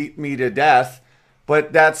that can beat me to death.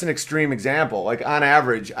 But that's an extreme example. Like, on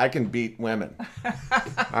average, I can beat women. All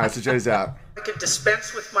right, so Jay's out. I can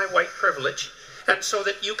dispense with my white privilege, and so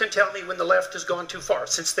that you can tell me when the left has gone too far,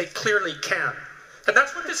 since they clearly can. And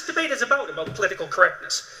that's what this debate is about political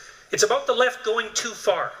correctness. It's about the left going too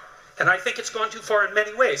far. And I think it's gone too far in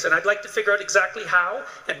many ways. And I'd like to figure out exactly how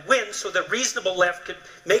and when, so the reasonable left could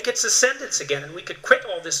make its ascendance again, and we could quit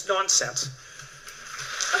all this nonsense.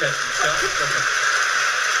 Okay,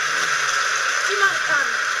 Do you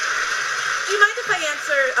mind if I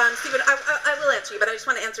answer, Stephen? I will answer you, but I just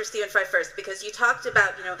want to answer Stephen Fry first, because you talked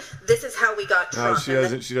about, this is how we got Trump.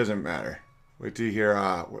 No, she doesn't matter. Wait till you hear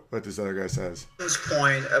what this other guy says. His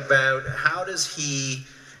point about how does he,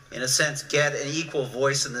 in a sense, get an equal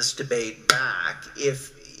voice in this debate back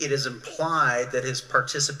if it is implied that his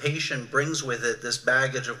participation brings with it this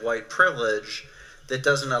baggage of white privilege that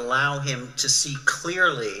doesn't allow him to see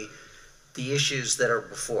clearly the issues that are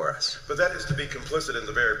before us. But that is to be complicit in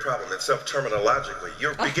the very problem itself terminologically.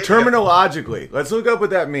 You're beginning terminologically. Let's look up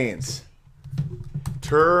what that means.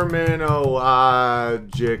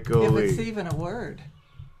 Terminologically. If it's even a word.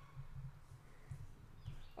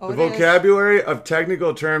 The vocabulary of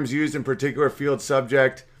technical terms used in particular field,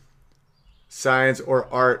 subject, science, or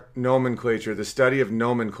art nomenclature. The study of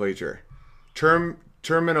nomenclature.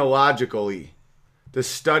 Terminologically. The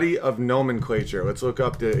study of nomenclature. Let's look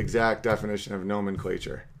up the exact definition of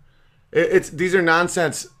nomenclature. These are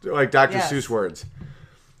nonsense, like Dr. Seuss words.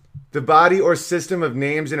 The body or system of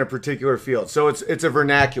names in a particular field. So it's a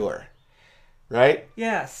vernacular, right?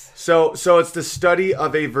 Yes. So it's the study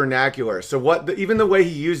of a vernacular. So even the way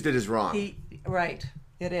he used it is wrong. Right.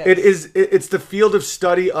 It is. It's the field of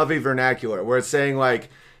study of a vernacular, where it's saying like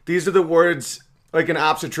these are the words. Like an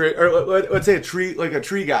opposite tree, or let's say a tree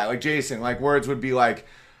guy, like Jason. Like words would be like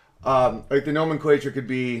the nomenclature could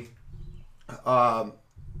be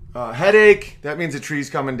headache. That means a tree's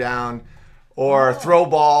coming down, or throw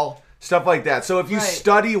ball, stuff like that. So if you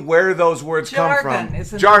study where those words come from,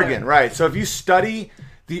 jargon, right? So if you study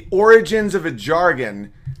the origins of a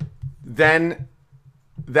jargon, then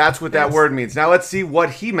that's what that word means. Now let's see what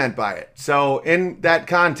he meant by it. So in that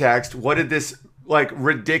context, what did this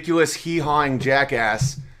ridiculous hee-hawing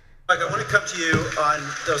jackass. Mike, I want to come to you on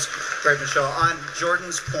those, right, Michelle, on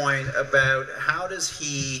Jordan's point about how does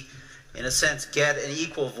he, in a sense, get an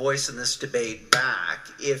equal voice in this debate back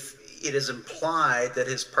if it is implied that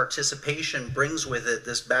his participation brings with it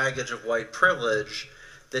this baggage of white privilege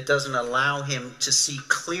that doesn't allow him to see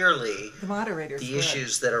clearly the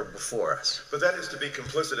issues that are before us. But that is to be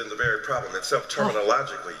complicit in the very problem itself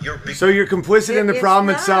terminologically. So you're complicit in the problem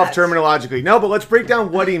itself terminologically. No, but let's break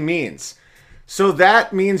down what he means. So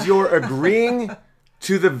that means you're agreeing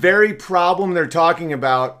to the very problem they're talking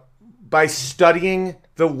about by studying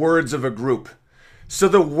the words of a group. So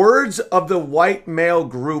the words of the white male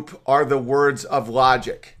group are the words of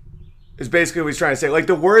logic, is basically what he's trying to say. Like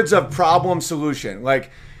the words of problem solution,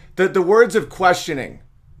 like the words of questioning.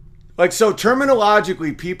 Like, so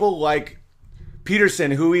terminologically, people like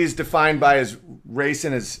Peterson, who he's defined by his race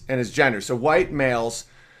and his gender. So white males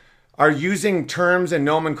are using terms and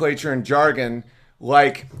nomenclature and jargon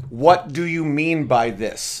like, what do you mean by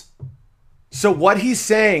this? So what he's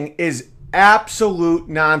saying is absolute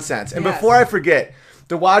nonsense. And before I forget,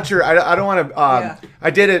 the Watcher, I don't want to, I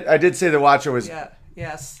did say the Watcher was. Yeah,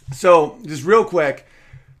 yes. So just real quick,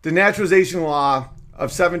 the naturalization law of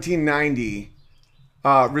 1790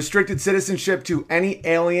 restricted citizenship to any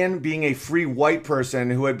alien being a free white person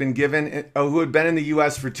who had been in the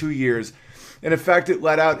U.S. for 2 years. In effect, it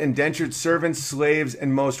let out indentured servants, slaves,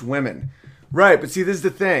 and most women. Right, but see, this is the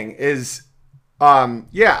thing: is I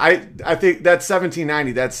think that's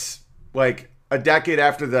 1790. That's like a decade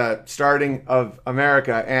after the starting of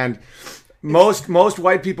America, and most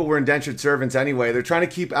white people were indentured servants anyway. They're trying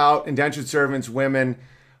to keep out indentured servants, women.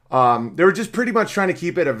 They were just pretty much trying to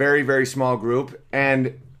keep it a very, very small group.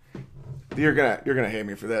 And you're gonna hate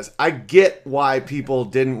me for this. I get why people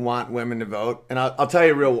didn't want women to vote, and I'll tell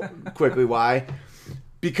you real quickly why.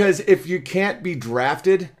 Because if you can't be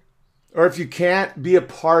drafted, or if you can't be a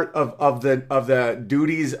part of the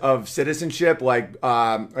duties of citizenship, like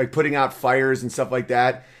putting out fires and stuff like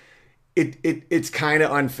that, it's kind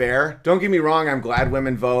of unfair. Don't get me wrong. I'm glad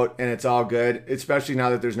women vote, and it's all good, especially now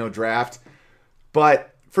that there's no draft.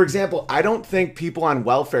 But for example, I don't think people on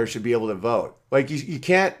welfare should be able to vote. Like you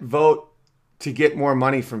can't vote to get more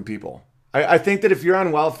money from people. I think that if you're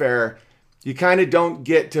on welfare, you kind of don't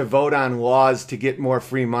get to vote on laws to get more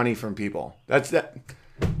free money from people. That's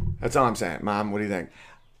all I'm saying. Mom, what do you think?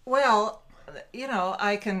 Well,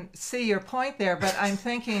 I can see your point there, but I'm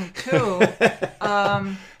thinking too,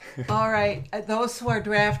 all right, those who are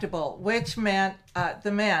draftable, which meant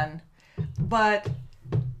the men, but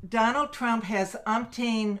Donald Trump has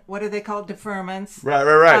umpteen, what do they call deferments?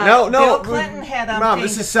 Right. No. Bill Clinton had umpteen Mom,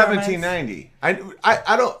 this is deferments. 1790.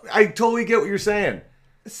 I totally get what you're saying.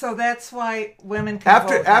 So that's why women can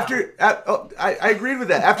vote now. I agreed with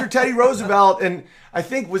that. After Teddy Roosevelt and I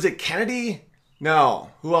think, was it Kennedy?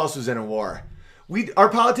 No. Who else was in a war? Our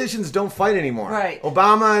politicians don't fight anymore. Right.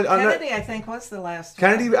 Obama. Kennedy, I think, was the last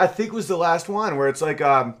Kennedy, one. I think, was the last one where it's like.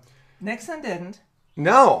 Nixon didn't.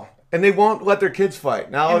 No. And they won't let their kids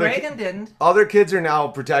fight. Now And Reagan didn't. All their kids are now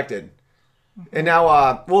protected. And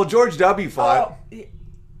now, George W. fought. Oh,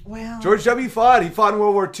 well. George W. fought. He fought in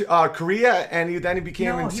World War II, Korea, and then he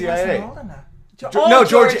became in CIA. He wasn't old enough.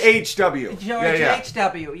 George H.W. George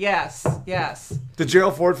H.W. Yes. The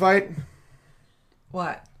Gerald Ford fight?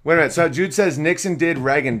 What? Wait a minute. So Jude says Nixon did,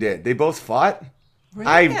 Reagan did. They both fought?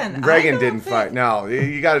 Reagan didn't fight. No,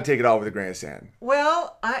 you got to take it all with a grain of sand.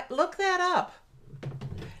 Well, look that up.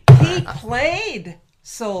 He played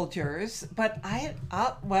soldiers, but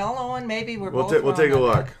Owen, maybe we'll We'll take a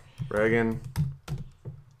look. Reagan,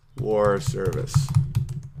 war service.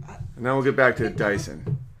 And then we'll get back to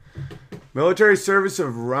Dyson. Military service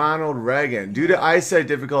of Ronald Reagan. Due to eyesight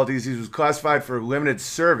difficulties, he was classified for limited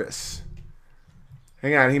service.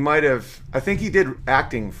 Hang on, he might have... I think he did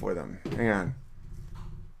acting for them. Hang on.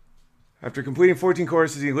 After completing 14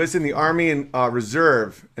 courses, he enlisted in the Army and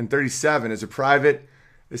Reserve in 1937 as a private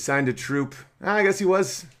assigned to troop. I guess he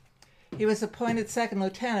was... He was appointed second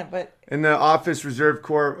lieutenant, but... In the Office Reserve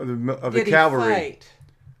Corps of the Cavalry. Did he fight?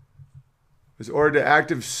 Was ordered to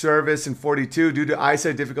active service in 1942. Due to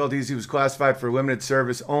eyesight difficulties, he was classified for limited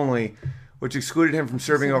service only, which excluded him from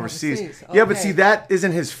serving overseas. Okay. Yeah, but see, that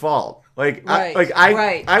isn't his fault.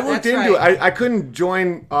 I looked into it. I couldn't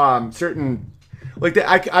join certain...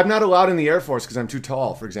 I'm not allowed in the Air Force because I'm too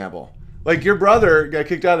tall, for example. Like, your brother got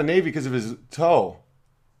kicked out of the Navy because of his toe.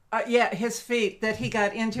 His feet that he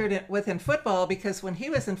got injured with in football, because when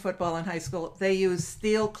he was in football in high school, they used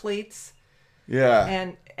steel cleats.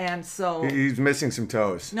 Yeah. And so... He's missing some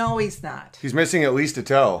toes. No, he's not. He's missing at least a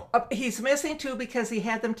toe. He's missing two because he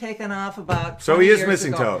had them taken off about 20 So he is years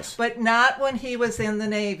missing ago. toes. But not when he was in the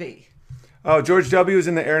Navy. Oh, George W. was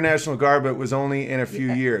in the Air National Guard, but was only in a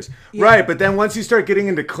few years. Yeah. Right, but then once you start getting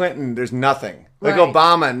into Clinton, there's nothing. Like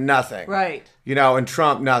Obama, nothing. Right. And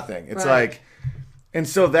Trump, nothing. It's like... And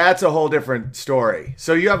so that's a whole different story.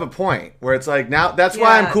 So you have a point where it's like, now that's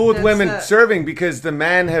why I'm cool with women serving, because the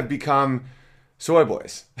men have become soy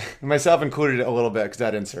boys. Myself included a little bit because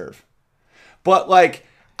I didn't serve. But like,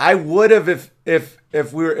 I would have if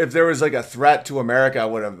there was like a threat to America, I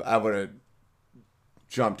would have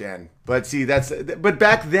jumped in. But see, but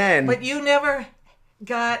back then. But you never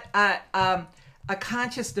got a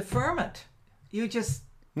conscious deferment. You just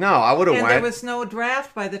No, I would have and went. there was no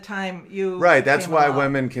draft by the time you Right, that's came why along.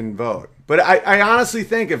 women can vote. But I honestly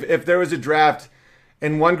think if there was a draft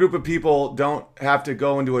and one group of people don't have to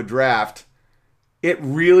go into a draft, it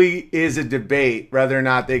really is a debate whether or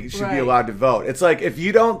not they should be Right. allowed to vote. It's like if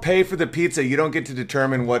you don't pay for the pizza, you don't get to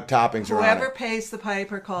determine what toppings are on Whoever it. pays the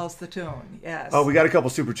piper calls the tune. Yes. Oh, we got a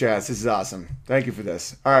couple super chats. This is awesome. Thank you for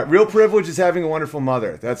this. All right, real privilege is having a wonderful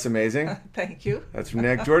mother. That's amazing. Thank you. That's from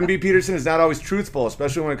Nick. Jordan B. Peterson is not always truthful,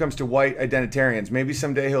 especially when it comes to white identitarians. Maybe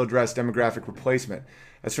someday he'll address demographic replacement.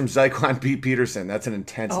 That's from Zyklon B. Peterson. That's an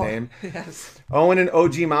intense name. Yes. Owen and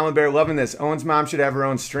OG Mama Bear loving this. Owen's mom should have her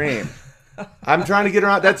own stream. I'm trying to get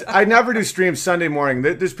around. I never do streams Sunday morning.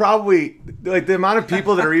 There's probably like the amount of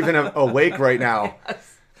people that are even awake right now.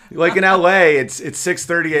 Yes. Like in LA, it's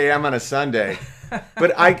 6:30 a.m. on a Sunday.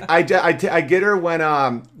 But I get her when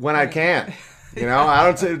I can. You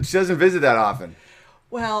know, she doesn't visit that often.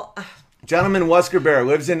 Well, Gentleman Wesker Bear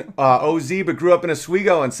lives in OZ but grew up in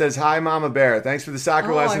Oswego and says hi, Mama Bear. Thanks for the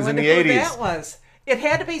soccer lessons I in wonder the who 80s. that was. It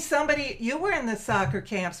had to be somebody you were in the soccer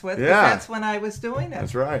camps with. 'Cause Yeah. That's when I was doing it.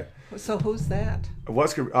 That's right. So who's that?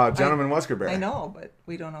 Gentleman Wesker Bear. I know, but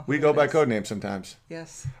we don't know. Who We go that by is. code names sometimes.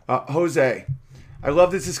 Yes. Jose, I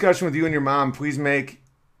love this discussion with you and your mom. Please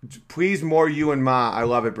more you and Ma. I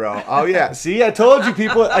love it, bro. Oh yeah. See, I told you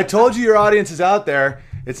people. I told you your audience is out there.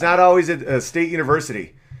 It's not always a state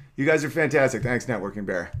university. You guys are fantastic. Thanks, Networking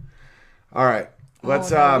Bear. All right.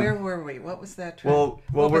 Let's now, where were we? What was that? Well,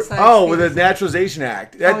 with the besides Naturalization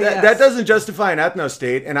Act. That doesn't justify an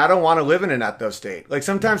ethno-state, and I don't want to live in an ethno-state. Like,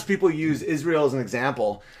 sometimes people use Israel as an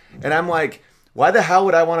example, and I'm like, why the hell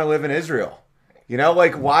would I want to live in Israel? You know,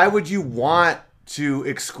 like, why would you want to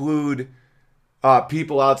exclude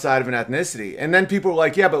people outside of an ethnicity? And then people are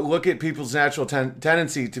like, yeah, but look at people's natural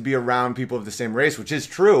tendency to be around people of the same race, which is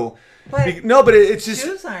true. But It's just...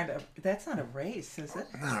 Jews that's not a race, is it?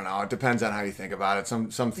 I don't know. It depends on how you think about it. Some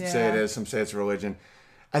say Yeah. it is. Some say it's religion.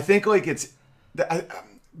 I think like it's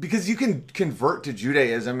because you can convert to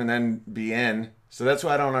Judaism and then be in. So that's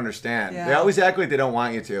what I don't understand. Yeah. They always act like they don't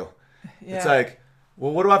want you to. Yeah. It's like,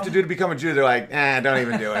 well, what do I have to do to become a Jew? They're like, don't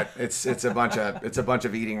even do it. It's a bunch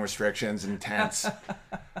of eating restrictions and tents.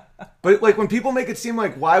 But like when people make it seem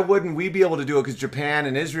like why wouldn't we be able to do it because Japan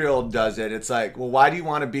and Israel does it? It's like, well, why do you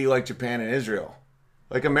want to be like Japan and Israel?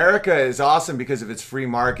 Like America is awesome because of its free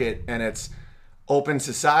market and its open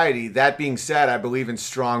society. That being said, I believe in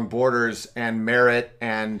strong borders and merit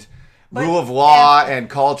and rule of law and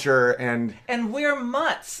culture and we're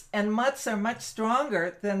mutts, and mutts are much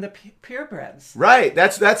stronger than the purebreds. right.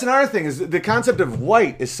 That's another thing is the concept of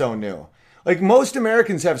white is so new. Like most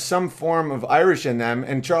Americans have some form of Irish in them,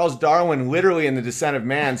 and Charles Darwin, literally in The Descent of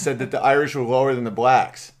Man, said that the Irish were lower than the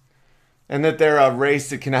blacks, and that they're a race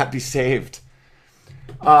that cannot be saved.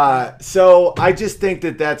 So I just think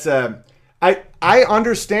that's I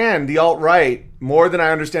understand the alt-right more than I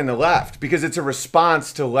understand the left because it's a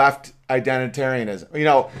response to left identitarianism. You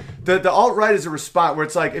know, the alt-right is a response where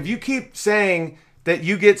it's like if you keep saying that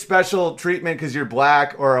you get special treatment because you're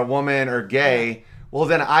black or a woman or gay, well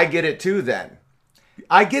then I get it too then.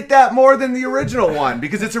 I get that more than the original one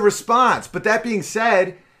because it's a response. But that being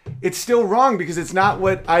said, it's still wrong because it's not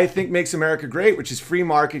what I think makes America great, which is free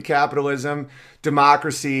market capitalism,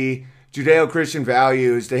 democracy, Judeo-Christian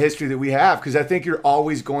values, the history that we have. Because I think you're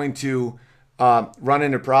always going to run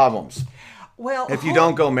into problems Well, if you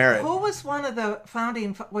don't go merit. Who was one of the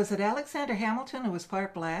founding? Was it Alexander Hamilton who was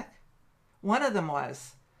part black? One of them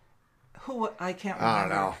was. Who I can't remember. I don't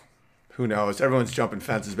know. Who knows? Everyone's jumping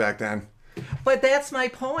fences back then. But that's my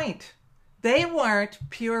point. They weren't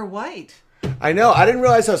pure white. I know. I didn't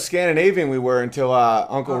realize how Scandinavian we were until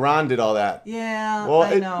Uncle Ron did all that. Yeah, Well,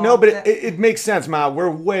 I know. no, but it makes sense, Ma. We're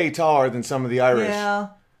way taller than some of the Irish. Yeah.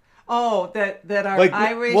 Oh, that our Like,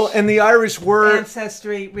 Irish well, and the Irish were.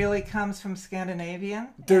 ancestry really comes from Scandinavian.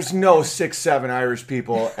 There's no 6'7" Irish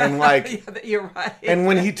people, and like, Yeah, you're right. and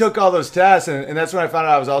when he took all those tests, and that's when I found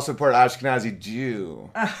out I was also part Ashkenazi Jew.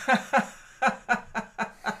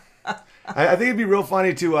 I think it'd be real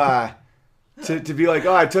funny to be like,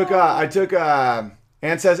 oh, I took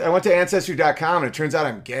Ancestry. I went to Ancestry.com and it turns out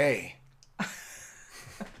I'm gay.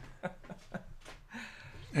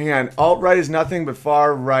 Hang on. Alt-right is nothing but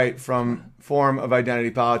far right from form of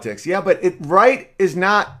identity politics. Yeah, but right is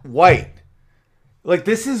not white. Like,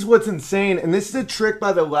 this is what's insane, and this is a trick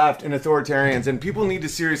by the left and authoritarians, and people need to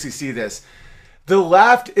seriously see this. The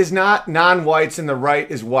left is not non-whites and the right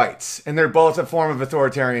is whites, and they're both a form of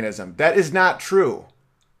authoritarianism. That is not true.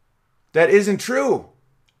 That isn't true.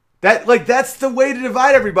 That's the way to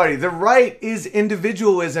divide everybody. The right is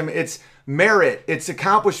individualism. It's merit, it's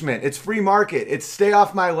accomplishment, it's free market, it's stay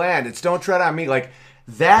off my land, it's don't tread on me. Like,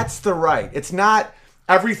 that's the right. It's not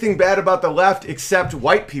everything bad about the left except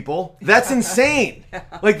white people. That's insane.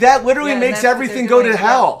 Like, that literally makes everything go to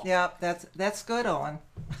hell. Yeah, that's good, Owen.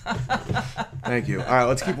 Thank you. All right,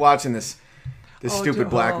 let's keep watching this stupid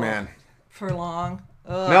black man. For long.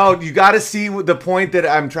 Ugh. No, you got to see the point that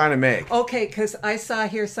I'm trying to make. Okay, because I saw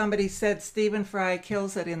here somebody said Stephen Fry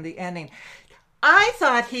kills it in the ending. I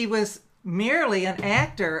thought he was merely an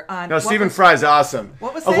actor on. No, Stephen Fry's awesome.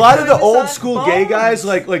 What was a that lot of the doing old on school gay guys,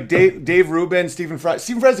 Bones? like Dave Rubin, Stephen Fry.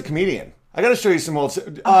 Stephen Fry's a comedian. I got to show you some old.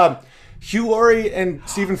 Hugh Laurie and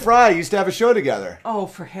Stephen Fry used to have a show together. Oh,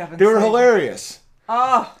 for heaven's sake! They were hilarious.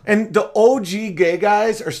 Oh, and the OG gay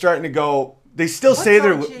guys are starting to go. They still say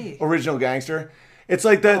they're OG? Original gangster. It's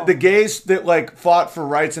like the gays that like fought for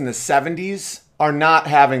rights in the 70s are not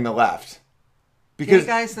having the left. Because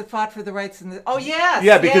guys that fought for the rights in the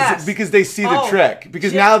because they see the trick.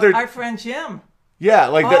 Because Jim, now they're our friend Jim. Yeah,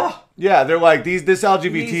 like they're like this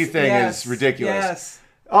LGBT thing is ridiculous.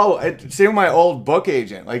 Yes. Same with my old book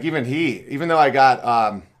agent. Like even though I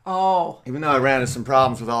got even though I ran into some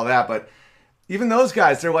problems with all that, but even those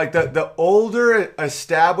guys, they're like the older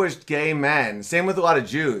established gay men. Same with a lot of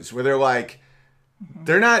Jews, where they're like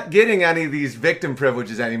they're not getting any of these victim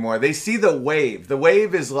privileges anymore. They see the wave. The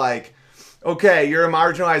wave is like, okay, you're a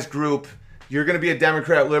marginalized group. You're going to be a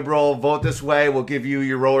Democrat liberal. Vote this way. We'll give you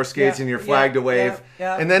your roller skates and your flag to wave.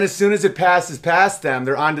 And then as soon as it passes past them,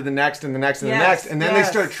 they're on to the next and the next and the next. And then they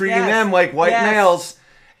start treating them like white males.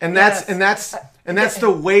 And that's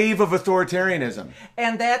the wave of authoritarianism.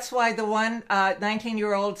 And that's why the one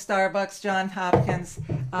 19-year-old Starbucks, John Hopkins,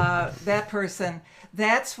 that person,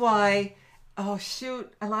 that's why, oh,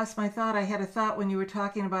 shoot, I lost my thought. I had a thought when you were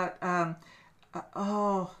talking about,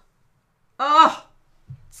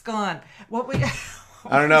 it's gone.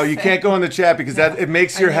 I don't know. You can't go in the chat because it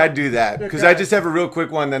makes your head do that. Because I just have a real quick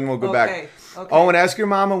one, then we'll go back. Okay. Owen, ask your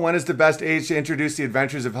mama when is the best age to introduce the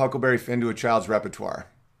adventures of Huckleberry Finn to a child's repertoire?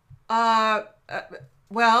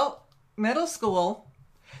 Well, middle school.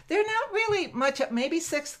 They're not really much. Maybe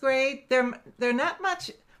 6th grade. They're not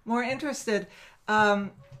much more interested.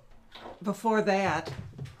 Before that.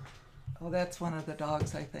 Oh, that's one of the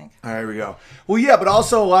dogs, I think. All right, here we go. Well, yeah, but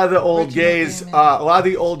also a lot of the old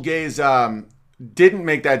gays, didn't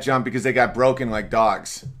make that jump because they got broken like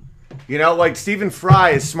dogs. You know, like Stephen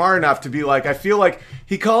Fry is smart enough to be like, I feel like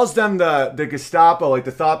he calls them the Gestapo, like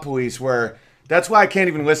the thought police, where that's why I can't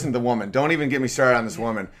even listen to the woman. Don't even get me started on this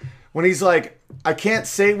woman. When he's like, I can't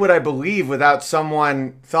say what I believe without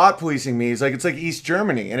someone thought policing me. He's like, it's like East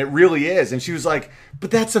Germany, and it really is. And she was like, but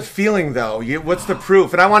that's a feeling, though. What's the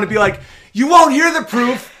proof? And I want to be like, you won't hear the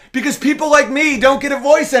proof because people like me don't get a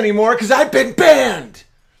voice anymore because I've been banned.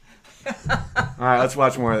 All right, let's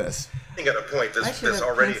watch more of this. At a point that's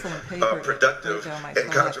already productive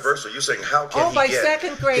and controversial. You're saying, how can he by get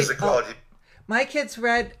second grade. his equality? My kids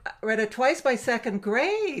read it twice by 2nd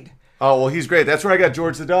grade. Oh, well, he's great. That's where I got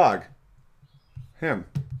George the dog. Him.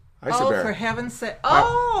 Isobear. For heaven's sake.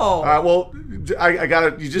 All right, well, I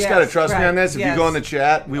got to. You just got to trust me on this. If you go in the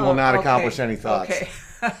chat, we will not accomplish any thoughts. Okay.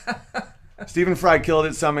 Stephen Fry killed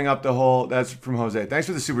it, summing up the whole. That's from Jose. Thanks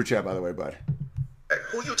for the super chat, by the way, bud.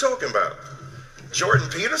 Who you talking about? Jordan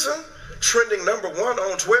Peterson? Trending #1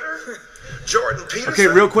 on Twitter? Jordan Peterson? Okay,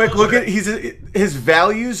 real quick, look at his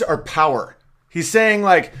values are power. He's saying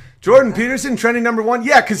like Jordan Peterson trending #1.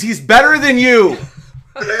 Yeah, because he's better than you.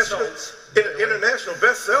 International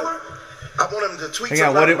bestseller. I want him to tweet. Hang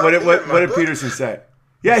on, what did Peterson say?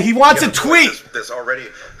 Yeah, he wants a tweet. That's already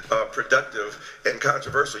productive and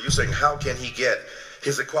controversial. You're saying, how can he get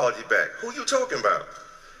his equality back? Who you talking about?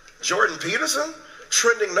 Jordan Peterson?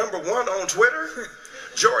 Trending #1 on Twitter?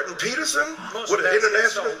 Jordan Peterson with an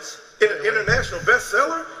international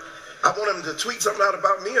bestseller? I want him to tweet something out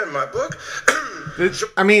about me in my book.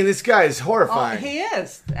 I mean, this guy is horrifying. He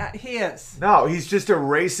is. He is. No, he's just a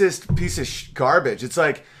racist piece of garbage. It's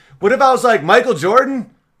like, what if I was like, Michael Jordan?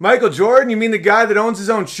 Michael Jordan? You mean the guy that owns his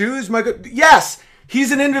own shoes? Yes,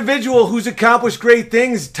 he's an individual who's accomplished great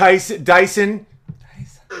things, Dyson.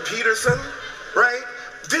 Peterson, right?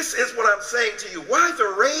 This is what I'm saying to you. Why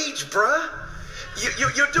the rage, bruh?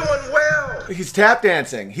 You're doing well. He's tap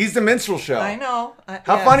dancing. He's the minstrel show. I know.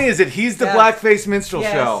 How funny is it? He's the blackface minstrel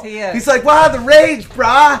show. He is. He's like, wow, the rage,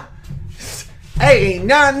 brah. Hey, ain't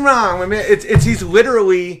nothing wrong with me. He's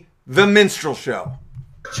literally the minstrel show.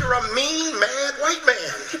 You're a mean, mad white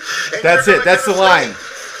man. That's it. That's the line.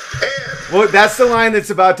 Well, that's the line that's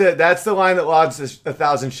the line that logs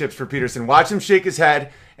 1,000 ships for Peterson. Watch him shake his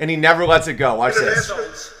head, and he never lets it go. Watch this.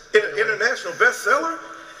 International bestseller?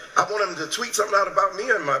 I want him to tweet something out about me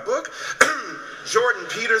in my book. Jordan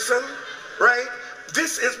Peterson, right?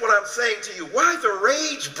 This is what I'm saying to you. Why the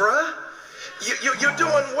rage, bruh? You're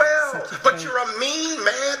doing well, but you're a mean,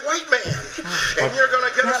 mad white man. And you're going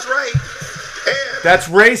to get us right. And That's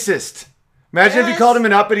racist. Imagine if you called him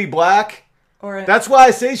an uppity black. That's why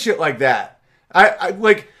I say shit like that. I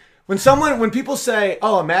like when people say,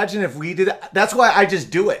 "Oh, imagine if we did that." That's why I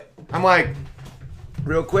just do it. I'm like,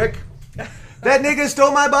 real quick, that nigga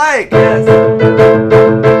stole my bike. Yes.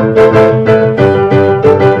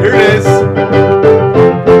 Here it is.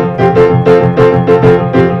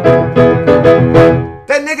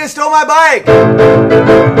 That nigga stole my bike.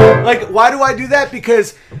 Like, why do I do that?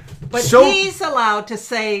 Because But he's allowed to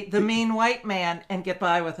say the mean white man and get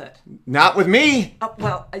by with it. not with me.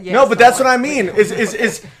 Yes, No, but that's what I mean.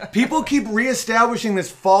 Is people keep reestablishing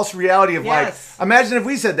this false reality of Yes. like, imagine if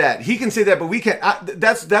we said that. He can say that, but we can't.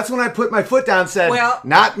 That's when I put my foot down and said,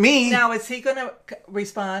 not me. Now, is he going to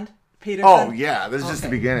respond, Peterson? Oh, yeah. This is just the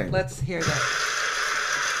beginning. Let's hear that.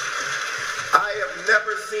 I have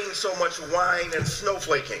never seen so much wine and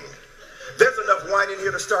snowflaking. There's enough wine in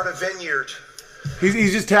here to start a vineyard.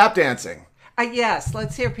 He's just tap dancing. Yes,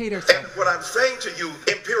 let's hear Peterson. And what I'm saying to you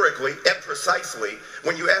empirically and precisely,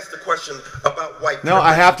 when you ask the question about white No,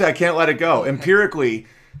 I can't let it go. Empirically,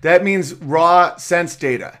 that means raw sense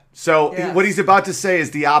data. So what he's about to say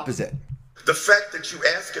is the opposite. The fact that you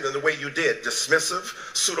ask it in the way you did, dismissive,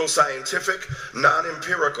 pseudoscientific,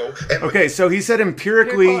 non-empirical, and Okay, so he said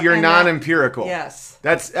empirically, you're non-empirical. Yes.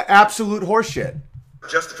 That's absolute horseshit.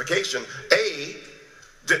 justification.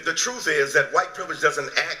 The truth is that white privilege doesn't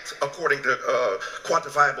act according to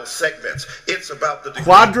quantifiable segments. It's about the degree.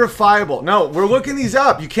 Quadrifiable. No, we're looking these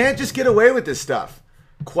up. You can't just get away with this stuff.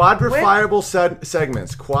 Quadrifiable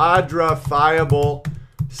segments. Quadrifiable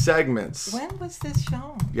segments. When was this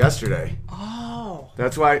shown? Yesterday. Oh.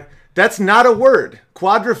 That's why. That's not a word.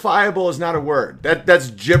 Quadrifiable is not a word. That's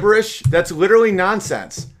gibberish. That's literally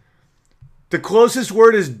nonsense. The closest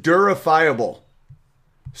word is durifiable.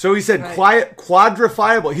 So he said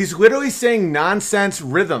quadrifiable. He's literally saying nonsense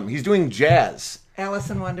rhythm. He's doing jazz. Alice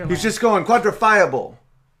in Wonderland. He's just going quadrifiable.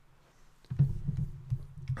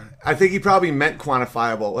 I think he probably meant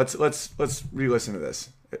quantifiable. Let's re-listen to this.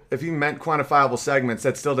 If he meant quantifiable segments,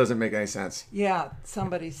 that still doesn't make any sense. Yeah,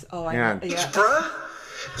 somebody's. Oh, I Yeah. know. Yeah. Bruh,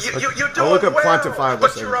 you're doing look up well, quantifiable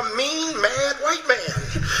but segments. you're a mean, mad white man,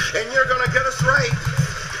 and you're gonna get us right.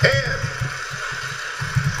 And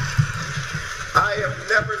I have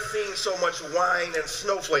never seen so much wine and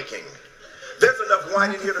snowflaking. There's enough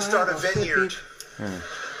wine in here to start a vineyard.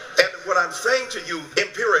 And what I'm saying to you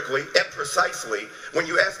empirically and precisely, when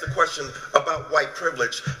you ask the question about white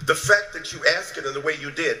privilege, the fact that you ask it in the way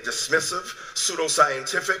you did, dismissive,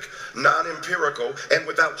 pseudoscientific, non-empirical, and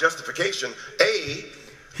without justification,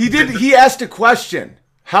 He asked a question.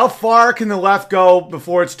 How far can the left go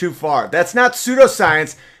before it's too far? That's not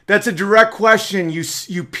pseudoscience. That's a direct question,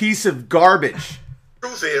 you piece of garbage. The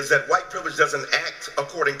truth is that white privilege doesn't act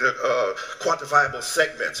according to quantifiable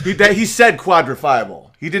segments. He said quadrifiable.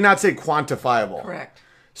 He did not say quantifiable. Correct.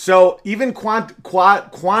 So even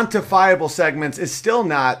quantifiable segments is still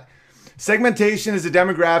not. Segmentation is a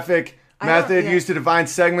demographic method used to define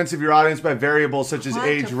segments of your audience by variables such as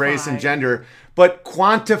age, race, and gender. But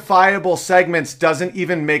quantifiable segments doesn't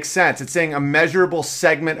even make sense. It's saying a measurable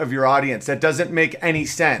segment of your audience. That doesn't make any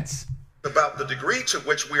sense. About the degree to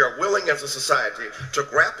which we are willing as a society to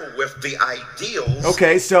grapple with the ideals.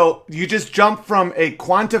 Okay, so you just jump from a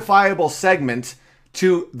quantifiable segment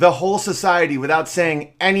to the whole society without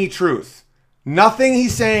saying any truth. Nothing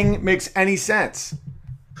he's saying makes any sense.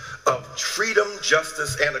 Of freedom,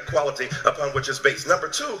 justice, and equality upon which it's based. Number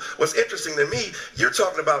two, what's interesting to me, you're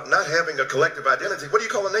talking about not having a collective identity. What do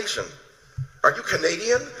you call a nation? Are you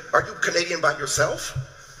Canadian? Are you Canadian by yourself?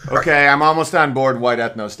 Okay, I'm almost on board white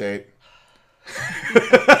ethno-state.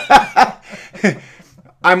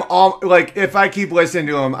 I'm all like, if I keep listening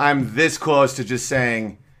to him, I'm this close to just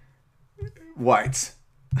saying whites.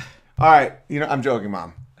 All right, I'm joking,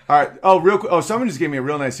 Mom. All right. Oh, real quick. Oh, someone just gave me a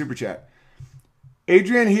real nice super chat.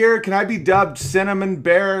 Adrian here. Can I be dubbed Cinnamon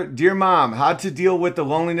Bear? Dear Mom, how to deal with the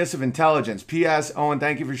loneliness of intelligence? P.S. Owen,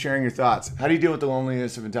 thank you for sharing your thoughts. How do you deal with the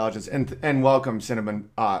loneliness of intelligence? And welcome,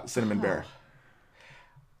 Cinnamon Bear.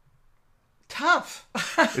 Tough.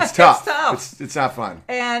 It's tough. It's tough. It's not fun.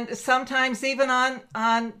 And sometimes even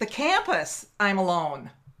on the campus, I'm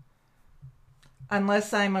alone.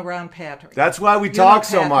 Unless I'm around Patrick. That's why we talk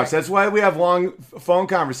so much. That's why we have long phone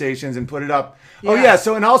conversations and put it up. Yeah. Oh, yeah.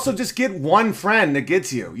 So, and also just get one friend that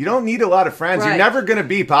gets you. You don't need a lot of friends. Right. You're never going to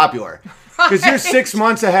be popular. Because you're 6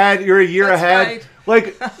 months ahead. You're a year ahead. Right.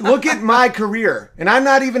 Like, look at my career, and I'm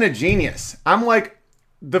not even a genius. I'm like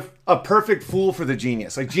a perfect fool for the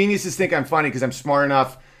genius. Like, geniuses think I'm funny because I'm smart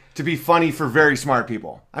enough to be funny for very smart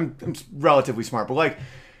people. I'm relatively smart, but like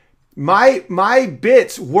my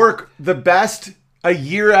bits work the best a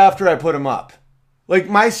year after I put them up. Like,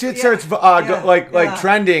 my shit starts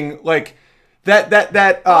trending like.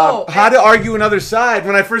 How to argue another side.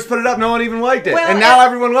 When I first put it up, no one even liked it, and now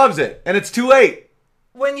everyone loves it, and it's too late.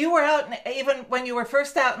 When you were out, even when you were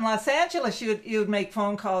first out in Los Angeles, you'd make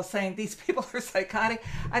phone calls saying these people are psychotic.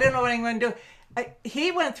 I don't know what I'm going to do.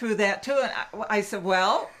 He went through that too, and I said,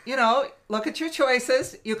 well, look at your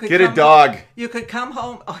choices. You could get a dog. You could come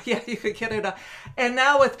home. Oh yeah, you could get a dog. And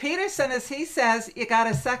now with Peterson, as he says, you got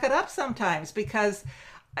to suck it up sometimes, because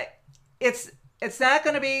it's not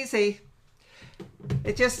going to be easy.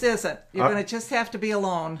 It just isn't. You're going to just have to be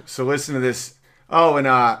alone. So listen to this. Oh, and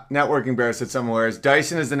Networking Bear said somewhere,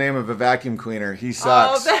 Dyson is the name of a vacuum cleaner. He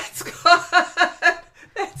sucks. Oh, that's good.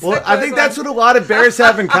 Well, I think that's what a lot of bears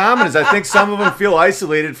have in common. Is I think some of them feel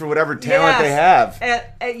isolated for whatever talent they have.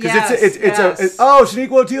 Because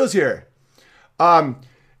Shaniqua O'Teal's here.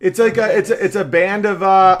 It's like it's a band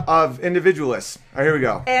of individualists. All right, here we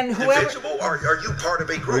go. And whoever, individual, are you part of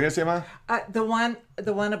a group? What are you gonna say, Ma? the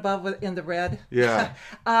one above in the red. Yeah.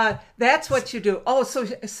 That's what you do. Oh,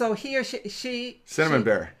 so he or she Cinnamon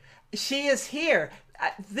Bear. She is here.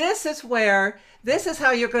 This is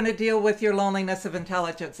how you're going to deal with your loneliness of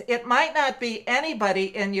intelligence. It might not be anybody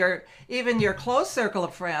in your close circle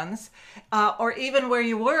of friends, or even where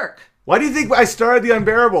you work. Why do you think I started the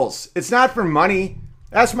Unbearables? It's not for money.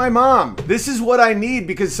 That's my mom. This is what I need,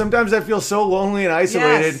 because sometimes I feel so lonely and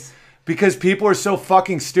isolated because people are so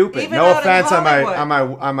fucking stupid. Even no out in offense on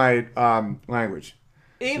Hollywood. my language.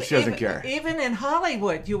 She doesn't care. Even in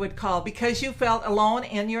Hollywood, you would call because you felt alone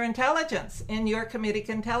in your intelligence, in your comedic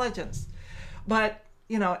intelligence. But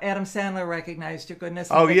Adam Sandler recognized your goodness.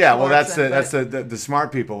 Oh yeah, well that's the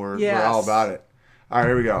smart people were all about it. All right,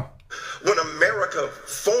 here we go. When America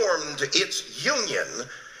formed its union,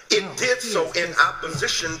 it did so in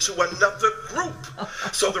opposition to another group.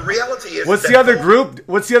 So the reality is, What's the other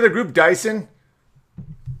group? Dyson?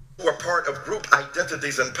 Who are part of group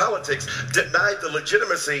identities in politics denied the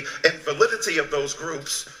legitimacy and validity of those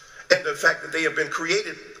groups, and the fact that they have been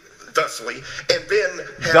created thusly, and then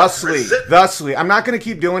have thusly. I'm not going to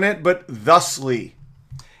keep doing it, but thusly.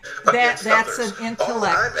 That's others. an intellectual.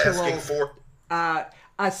 All I'm asking for.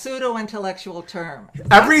 A pseudo-intellectual term.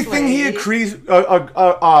 Everything he accuses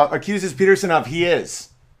Peterson of, he is.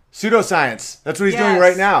 Pseudoscience. That's what he's doing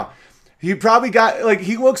right now. He probably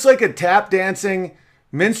he looks like a tap dancing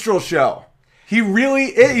minstrel show. He really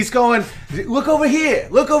is. He's going, look over here.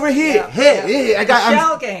 Look over here. Hey, I got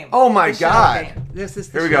shell game. Oh my God. This is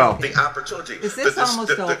here we go. The opportunity. Is this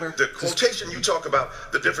almost over? The quotation you talk about,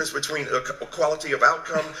 the difference between equality of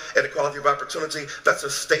outcome and equality of opportunity, that's a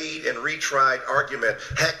stayed and retried argument,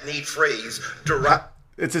 hackneyed phrase derived.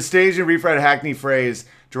 It's a staged and retried hackneyed phrase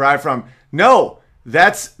derived from. No,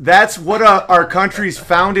 that's what our country's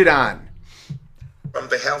founded on. From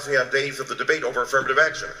the halcyon days of the debate over affirmative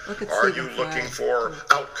action. Are you looking for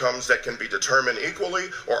outcomes that can be determined equally,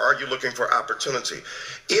 or are you looking for opportunity?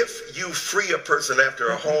 If you free a person after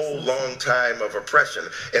a whole long time of oppression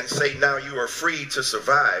and say now you are free to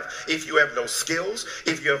survive, if you have no skills,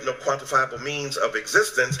 if you have no quantifiable means of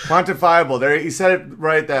existence. Quantifiable. There, he said it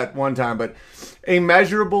right that one time, but a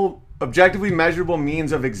objectively measurable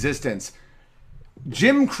means of existence.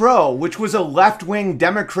 Jim Crow, which was a left-wing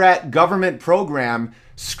Democrat government program,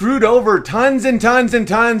 screwed over tons and tons and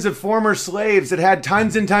tons of former slaves that had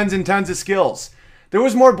tons and tons and tons of skills. There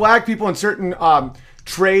was more black people in certain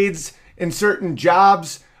trades, in certain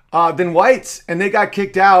jobs, than whites, and they got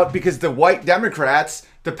kicked out because the white Democrats,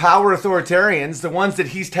 the power authoritarians, the ones that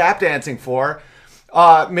he's tap dancing for,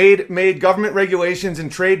 made government regulations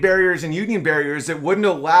and trade barriers and union barriers that wouldn't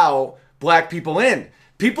allow black people in.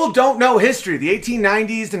 People don't know history. The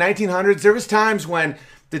 1890s, the 1900s, there was times when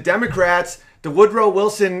the Democrats, the Woodrow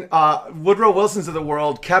Wilsons of the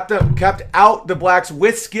world, kept out the blacks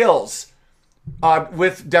with skills,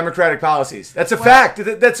 with democratic policies. That's a fact.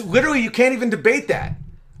 That's literally, you can't even debate that.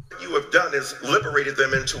 What you have done is liberated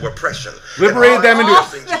them into oppression. I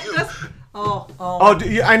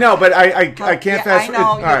know, but I can't fast. I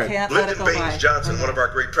know, you can't let it Lyndon go Baines by. Johnson, one of our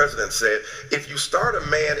great presidents, said, if you start a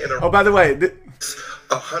man in a... Oh, by the way...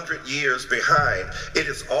 100 years behind, it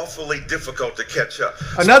is awfully difficult to catch up.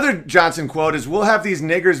 Another Johnson quote is, we'll have these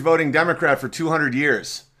niggers voting Democrat for 200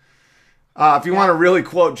 years. If you want to really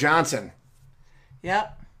quote Johnson.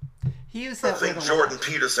 Yep. He used I that don't word think a Jordan lot.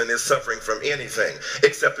 Peterson is suffering from anything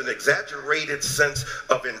except an exaggerated sense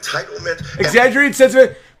of entitlement. Exaggerated sense of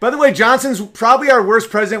it. By the way, Johnson's probably our worst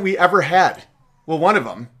president we ever had. Well, one of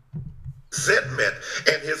them. Resentment,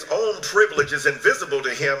 and his own privilege is invisible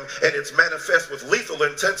to him, and it's manifest with lethal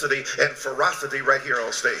intensity and ferocity right here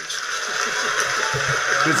on stage.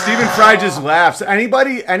 But Stephen Fry just laughs.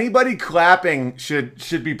 Anybody clapping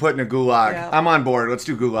should be put in a gulag. Yeah. I'm on board. Let's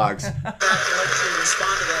do gulags. I'd like to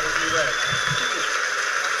respond to that if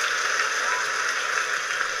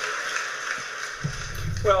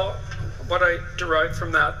you like. Well, what I derived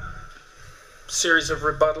from that series of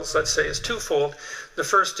rebuttals, let's say, is twofold. The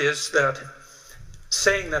first is that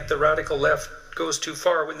saying that the radical left goes too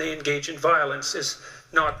far when they engage in violence is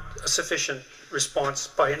not a sufficient response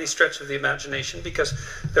by any stretch of the imagination, because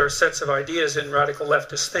there are sets of ideas in radical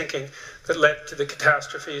leftist thinking that led to the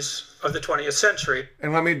catastrophes of the 20th century.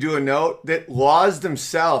 And let me do a note that laws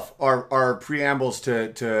themselves are preambles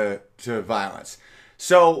to violence.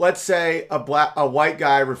 So let's say a white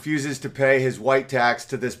guy refuses to pay his white tax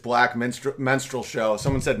to this black minstrel show.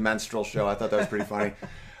 Someone said menstrual show. I thought that was pretty funny.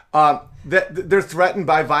 They're threatened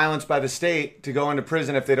by violence by the state to go into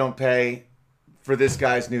prison if they don't pay for this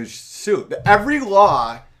guy's new suit. Every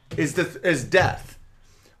law is death.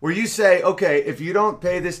 Where you say, okay, if you don't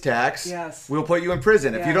pay this tax, yes, we'll put you in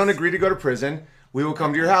prison. If you yes, don't agree to go to prison, we will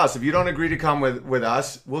come to your house. If you don't agree to come with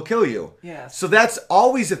us, we'll kill you. yes. So that's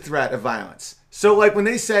always a threat of violence. So like when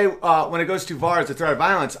they say when it goes too far, it's a threat of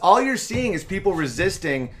violence, all you're seeing is people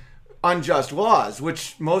resisting unjust laws,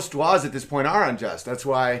 which most laws at this point are unjust. That's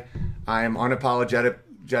why I am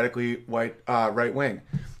unapologetically right wing.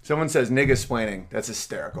 Someone says nigga-splaining. That's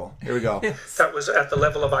hysterical. Here we go. That was at the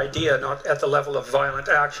level of idea, not at the level of violent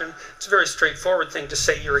action. It's a very straightforward thing to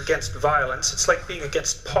say you're against violence. It's like being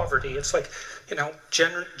against poverty. It's like,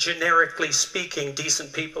 generically speaking,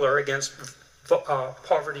 decent people are against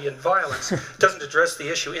poverty and violence. It doesn't address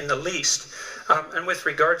the issue in the least. And with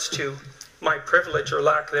regards to my privilege or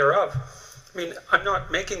lack thereof, I mean, I'm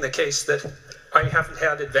not making the case that I haven't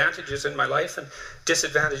had advantages in my life and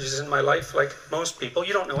disadvantages in my life like most people.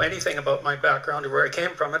 You don't know anything about my background or where I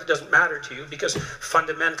came from, and it doesn't matter to you because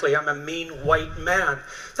fundamentally I'm a mean white man.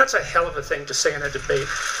 That's a hell of a thing to say in a debate.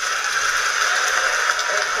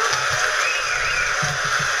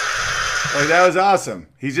 Like, that was awesome.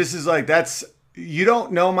 He just is like, you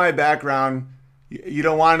don't know my background. You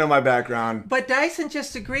don't want to know my background. But Dyson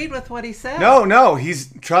just agreed with what he said. No,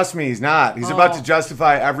 trust me, he's not. He's about to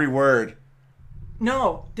justify every word.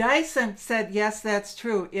 No, Dyson said, yes, that's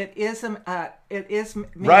true. It is me.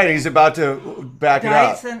 Right, he's about to back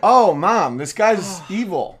Dyson, it up. Oh, Mom, this guy's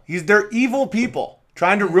evil. They're evil people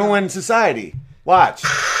trying to ruin society. Watch.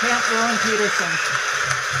 Can't ruin Peterson.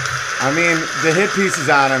 I mean, the hit piece is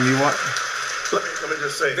on him. Let me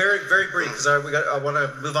just say. Very, very brief, because I want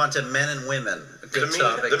to move on to men and women. A good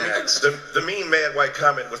topic next. The mean mad white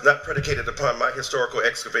comment was not predicated upon my historical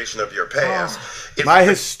excavation of your past. My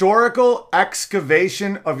historical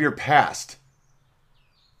excavation of your past.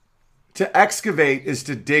 To excavate is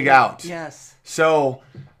to dig out. Yes. So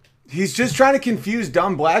he's just trying to confuse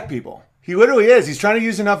dumb black people. He literally is. He's trying to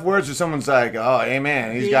use enough words where someone's like, oh,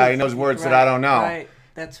 amen. He knows words that I don't know. Right.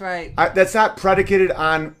 That's right. That's not predicated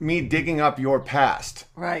on me digging up your past.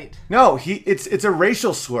 Right. No, it's a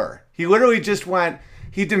racial slur. He literally just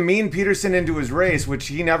he demeaned Peterson into his race, which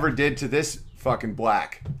he never did to this fucking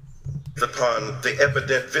black. Upon the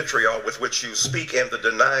evident vitriol with which you speak and the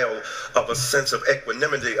denial of a sense of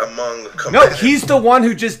equanimity among combatants. No, he's the one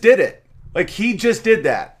who just did it. Like, he just did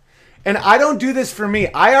that. And I don't do this for me.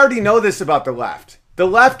 I already know this about the left. The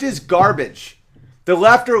left is garbage. The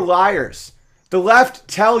left are liars. The left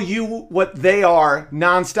tell you what they are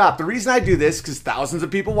nonstop. The reason I do this is because thousands of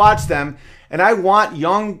people watch them, and I want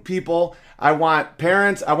young people, I want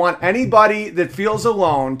parents, I want anybody that feels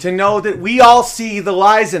alone to know that we all see the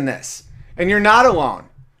lies in this, and you're not alone.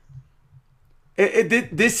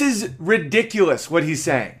 This is ridiculous what he's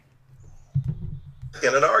saying.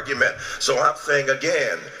 In an argument. So I'm saying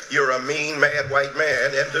again, you're a mean, mad white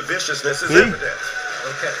man, and the viciousness is evident.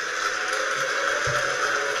 Okay.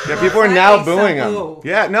 Yeah, people are now booing him.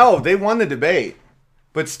 Yeah, no, they won the debate.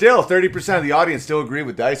 But still, 30% of the audience still agree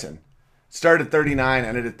with Dyson. Started at 39,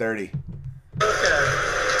 ended at 30. Okay.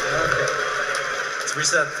 Let's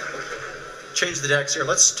reset. Change the decks here.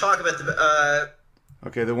 Let's talk about the...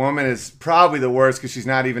 Okay, the woman is probably the worst because she's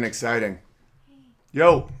not even exciting.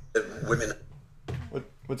 Yo. Women.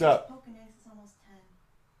 What's up? Poconos is almost 10.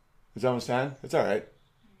 It's almost 10? It's all right.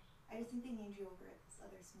 I just think they named you over at this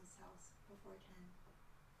other Smith's house before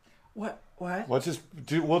 10. What? Let's just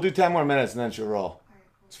we'll do 10 more minutes and then she'll roll. All right,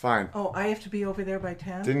 cool. It's fine. Oh, I have to be over there by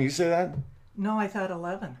 10? Didn't you say that? No, I thought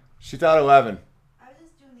 11. She thought 11. I was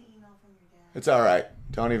just doing the email from your dad. It's all right.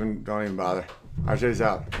 Don't even bother. RJ's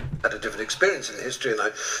out. Had a different experience in history, and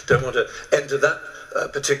I don't want to enter that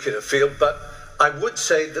particular field, but I would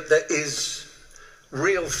say that there is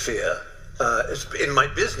real fear in my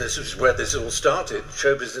business, which is where this all started,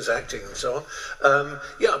 show business, acting, and so on.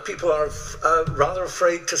 People are rather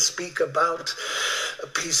afraid to speak about a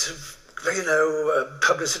piece of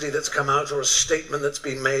publicity that's come out or a statement that's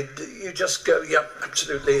been made. You just go, yep,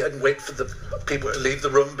 absolutely, and wait for the people to leave the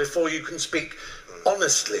room before you can speak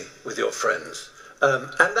honestly with your friends.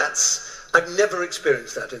 And I've never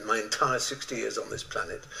experienced that in my entire 60 years on this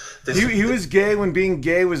planet. He was gay when being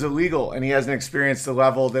gay was illegal, and he hasn't experienced the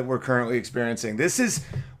level that we're currently experiencing. This is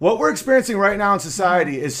what we're experiencing right now in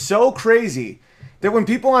society is so crazy that when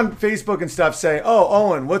people on Facebook and stuff say, "Oh,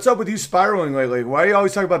 Owen, what's up with you spiraling lately? Why are you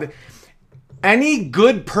always talking about that?" Any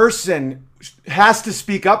good person has to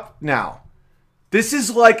speak up now. This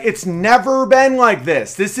is like, it's never been like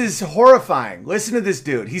this. This is horrifying. Listen to this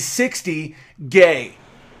dude. He's 60, gay.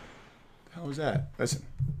 How was that? Listen.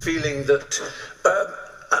 Feeling that,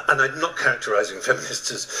 and I'm not characterizing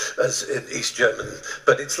feminists as in East German,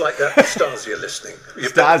 but it's like that Stasi are listening.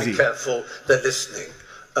 You better be careful, they're listening.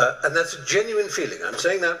 And that's a genuine feeling. I'm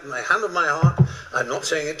saying that with my hand on my heart. I'm not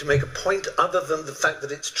saying it to make a point other than the fact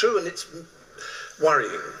that it's true and it's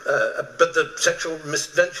worrying. But the sexual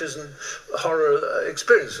misadventures and horror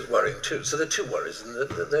experience is worrying too. So there are two worries, and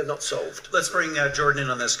they're not solved. Let's bring Jordan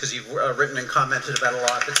in on this, because you've written and commented about a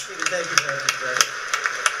lot. But Stephen, thank you very much.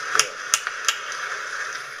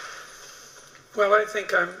 Well, I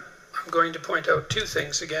think I'm going to point out two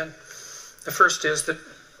things again. The first is that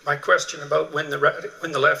my question about when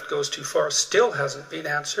the left goes too far still hasn't been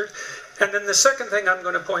answered. And then the second thing I'm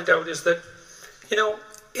going to point out is that,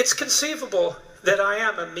 it's conceivable that I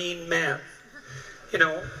am a mean man.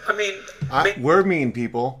 We're mean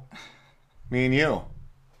people. Me and you.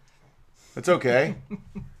 It's okay.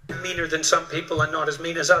 Meaner than some people and not as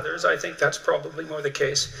mean as others. I think that's probably more the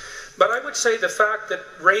case. But I would say the fact that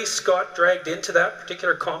race got dragged into that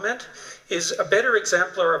particular comment is a better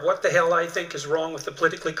exemplar of what the hell I think is wrong with the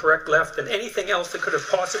politically correct left than anything else that could have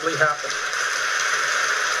possibly happened.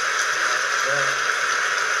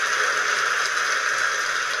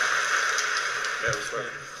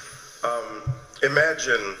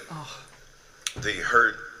 Imagine the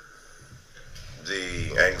hurt, the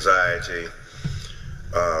anxiety,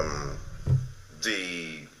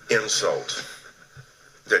 the insult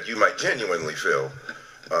that you might genuinely feel,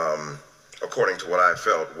 according to what I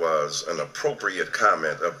felt was an appropriate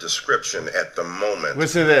comment of description at the moment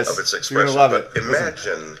Listen to this. of its You're expression. gonna love But it.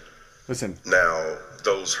 imagine Listen. now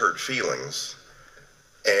those hurt feelings.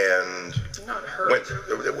 And not hurt.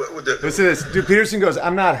 Listen to this. Dude, Peterson goes,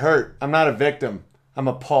 "I'm not hurt. I'm not a victim. I'm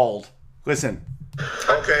appalled." Listen.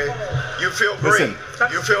 Okay, you feel great. Listen.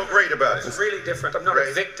 You feel great about it. It's really different. I'm not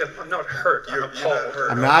a victim. I'm not hurt. I'm appalled.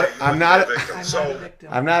 I'm not a victim.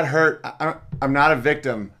 I'm not hurt. I'm not a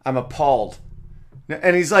victim. I'm appalled.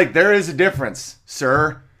 And he's like, there is a difference,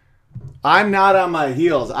 sir. I'm not on my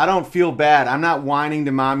heels. I don't feel bad. I'm not whining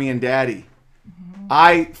to mommy and daddy.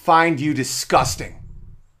 I find you disgusting.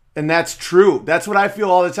 And that's true. That's what I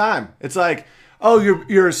feel all the time. It's like, oh,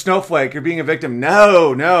 you're a snowflake. You're being a victim.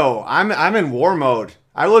 No. I'm in war mode.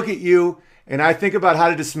 I look at you and I think about how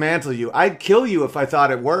to dismantle you. I'd kill you if I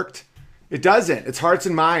thought it worked. It doesn't. It's hearts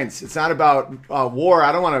and minds. It's not about war.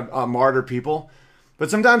 I don't want to martyr people.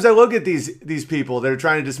 But sometimes I look at these people that are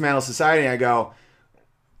trying to dismantle society and I go,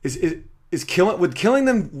 would killing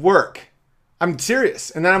them work? I'm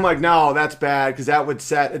serious. And then I'm like, no, that's bad because that would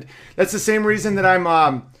set. That's the same reason that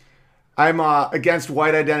I'm against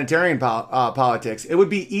white identitarian politics. It would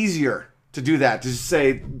be easier to do that, to just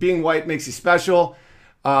say being white makes you special.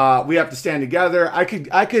 We have to stand together. I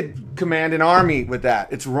could command an army with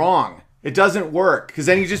that. It's wrong. It doesn't work because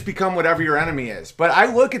then you just become whatever your enemy is. But I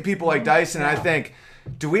look at people like Dyson and I think,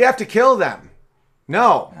 do we have to kill them?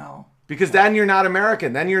 No. Because then you're not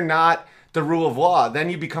American. Then you're not the rule of law.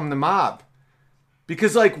 Then you become the mob.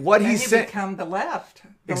 Because like what he said, become the left.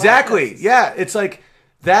 Exactly. Yeah. It's like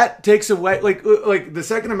that takes away like the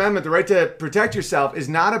Second Amendment, the right to protect yourself is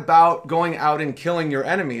not about going out and killing your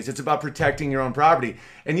enemies. It's about protecting your own property.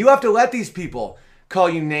 And you have to let these people call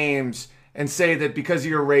you names and say that because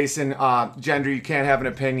of your race and gender, you can't have an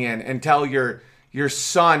opinion and tell your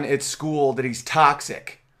son at school that he's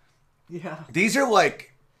toxic. Yeah. These are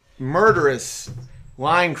like murderous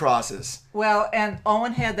line crosses. Well, and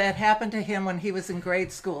Owen had that happen to him when he was in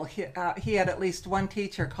grade school. He had at least one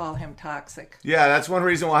teacher call him toxic. Yeah, that's one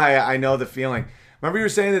reason why I know the feeling. Remember you were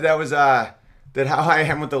saying that was that how I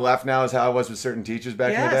am with the left now is how I was with certain teachers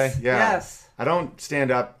back in the day? Yeah. Yes. I don't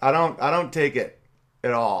stand up. I don't take it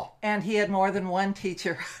at all. And he had more than one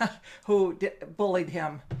teacher who bullied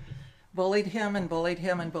him. Bullied him and bullied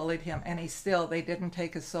him and bullied him. And they didn't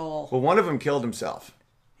take his soul. Well, one of them killed himself.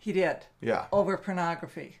 He did. Yeah. Over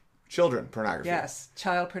pornography. Children pornography. Yes.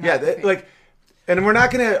 Child pornography. Yeah, and we're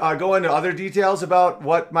not going to go into other details about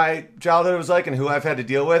what my childhood was like and who I've had to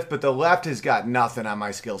deal with, but the left has got nothing on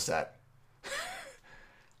my skill set.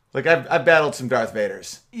 Like, I've battled some Darth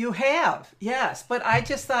Vaders. You have, yes. But I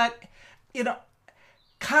just thought,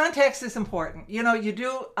 context is important. You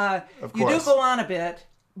do go on a bit,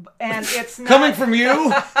 and it's not... Coming from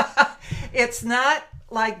you? It's not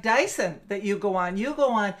like Dyson that you go on. You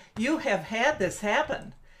go on, you have had this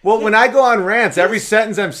happen. Well, when I go on rants, every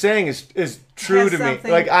sentence I'm saying is true to me.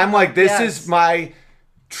 Like, I'm like, this is my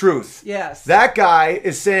truth. Yes. That guy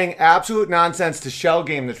is saying absolute nonsense to shell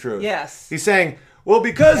game the truth. Yes. He's saying, well,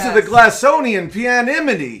 because of the Glassonian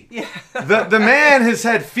pianimity, the man has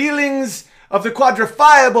had feelings of the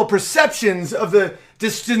quadrifiable perceptions of the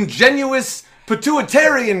disingenuous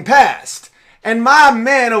pituitarian past. And my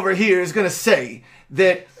man over here is going to say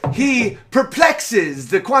that he perplexes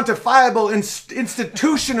the quantifiable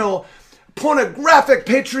institutional pornographic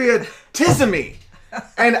patriotism.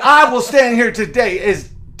 And I will stand here today as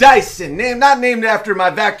Dyson, not named after my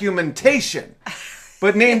vacuumentation,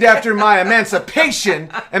 but named after my emancipation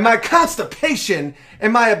and my constipation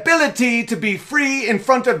and my ability to be free in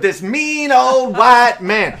front of this mean old white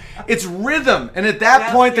man. It's rhythm. And at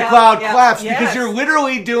that point, the crowd claps because you're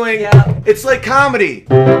literally doing, it's like comedy.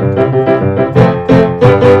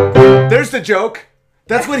 There's the joke.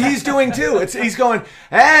 That's what he's doing too. He's going,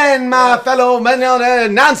 and my fellow men,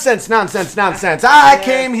 nonsense. I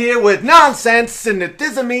came here with nonsense and it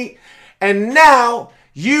isn't me. And now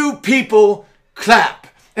you people clap.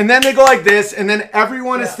 And then they go like this, and then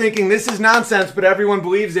everyone is thinking this is nonsense, but everyone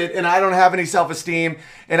believes it, and I don't have any self-esteem,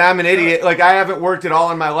 and I'm an idiot. Like, I haven't worked at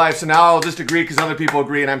all in my life, so now I'll just agree because other people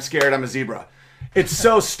agree, and I'm scared I'm a zebra. It's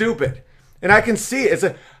so stupid. And I can see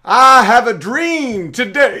it. I have a dream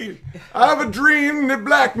today. I have a dream that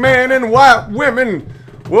black men and white women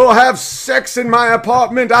will have sex in my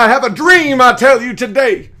apartment. I have a dream, I tell you,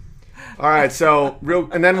 today. All right, so,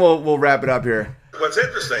 and then we'll wrap it up here. What's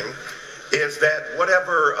interesting is that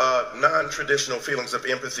whatever non-traditional feelings of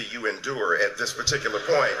empathy you endure at this particular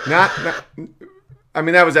point...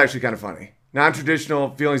 that was actually kind of funny.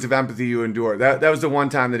 Non-traditional feelings of empathy you endure. That was the one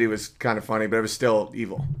time that he was kind of funny, but it was still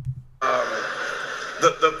evil.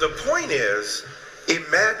 The point is,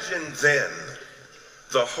 imagine then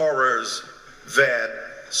the horrors that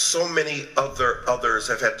so many others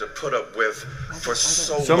have had to put up with for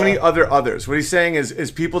so long. So many others. What he's saying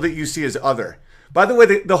is people that you see as other. By the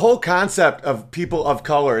way, the whole concept of people of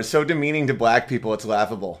color is so demeaning to black people, it's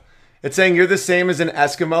laughable. It's saying you're the same as an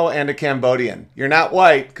Eskimo and a Cambodian. You're not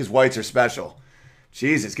white because whites are special.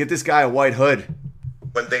 Jesus, get this guy a white hood.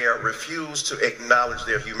 When they are refused to acknowledge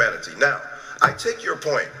their humanity. Now, I take your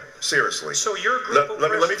point seriously. So your group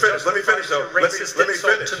let me finish. Let me finish, though. Let me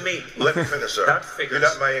finish. To me. Let me finish, sir. That figures. You're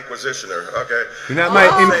not my inquisitioner, okay? You're not my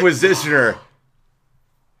inquisitioner.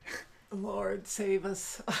 Lord, save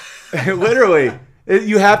us. Literally.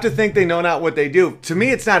 You have to think they know not what they do. To me,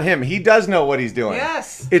 it's not him. He does know what he's doing.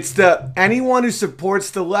 Yes. It's anyone who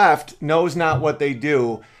supports the left knows not what they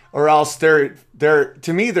do, or else they're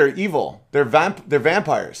to me, they're evil. They're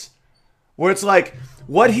vampires. Where it's like,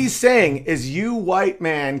 what he's saying is, you white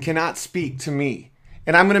man cannot speak to me.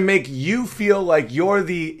 And I'm going to make you feel like you're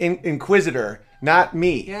the inquisitor, not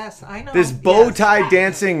me. Yes, I know. This bow tie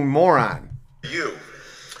dancing moron. You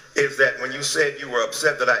is that when you said you were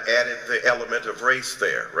upset that I added the element of race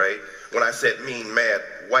there, right? When I said mean, mad,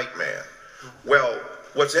 white man. Well,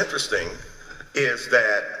 what's interesting is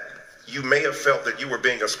that you may have felt that you were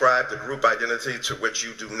being ascribed a group identity to which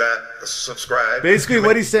you do not subscribe. Basically,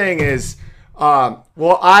 what he's saying is,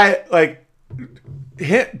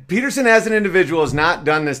 Peterson as an individual has not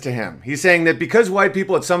done this to him. He's saying that because white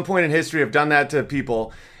people at some point in history have done that to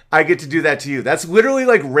people, I get to do that to you. That's literally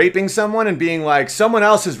like raping someone and being like, someone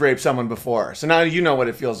else has raped someone before, so now you know what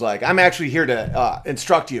it feels like. I'm actually here to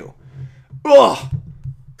instruct you. Ugh.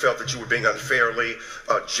 Felt that you were being unfairly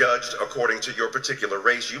judged according to your particular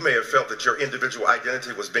race. You may have felt that your individual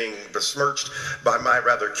identity was being besmirched by my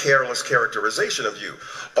rather careless characterization of you,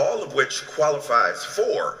 all of which qualifies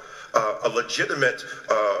for a legitimate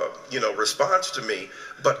response to me,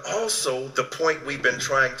 but also the point we've been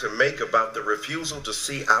trying to make about the refusal to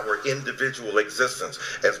see our individual existence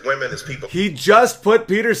as women, as people. He just put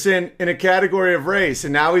Peterson in a category of race,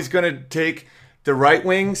 and now he's going to take the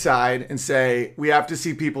right-wing side and say, we have to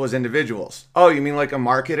see people as individuals. Oh, you mean like a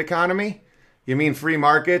market economy? You mean free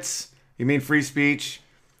markets? You mean free speech?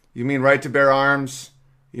 You mean right to bear arms?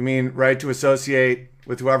 You mean right to associate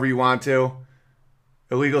with whoever you want to?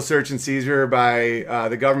 Illegal search and seizure by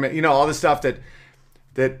the government? You know, all the stuff that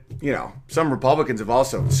you know, some Republicans have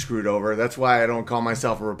also screwed over. That's why I don't call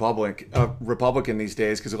myself a Republican these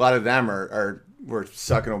days, because a lot of them were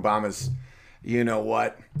sucking Obama's you know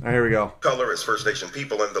what. All right, here we go. Color as First Nation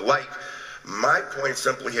people and the like. My point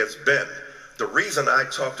simply has been the reason I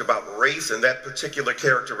talked about race and that particular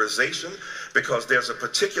characterization, because there's a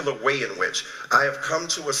particular way in which I have come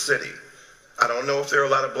to a city. I don't know if there are a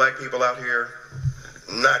lot of black people out here.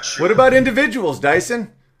 Not sure. What about individuals,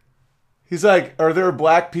 Dyson? He's like, are there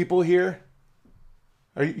black people here?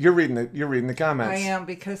 You're reading the comments. I am,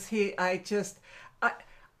 because you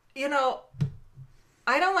know,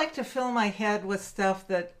 I don't like to fill my head with stuff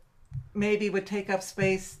that maybe would take up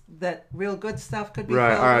space that real good stuff could be right.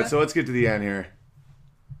 filled All right, with. so let's get to the end here.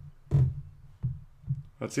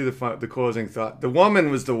 Let's see the closing thought. The woman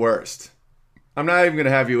was the worst. I'm not even going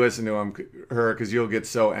to have you listen to her because you'll get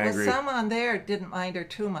so angry. Well, someone there didn't mind her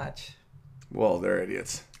too much. Well, they're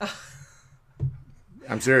idiots.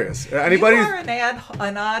 I'm serious. Anybody? You are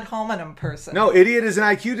an odd hominem person. No, idiot is an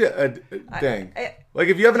IQ thing. Like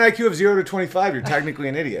if you have an IQ of 0 to 25, you're technically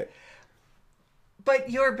an idiot. But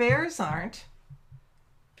your bears aren't.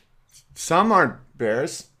 Some aren't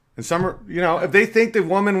bears, and some are. You know, if they think the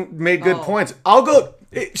woman made good points, I'll go.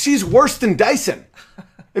 She's worse than Dyson.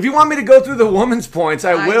 If you want me to go through the woman's points,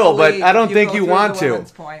 I will, but I don't think you want to.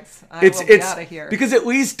 Points. It's out of here. Because at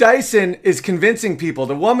least Dyson is convincing people.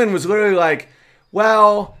 The woman was literally like,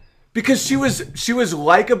 well, because she was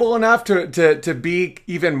likable enough to be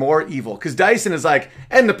even more evil. Because Dyson is like,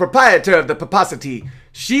 and the proprietor of the papacity.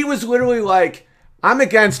 She was literally like, I'm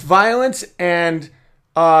against violence and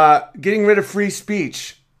getting rid of free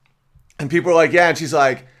speech. And people are like, yeah. And she's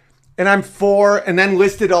like, and I'm for, and then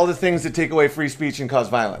listed all the things that take away free speech and cause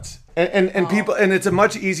violence. And people, and it's a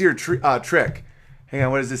much easier trick. Hang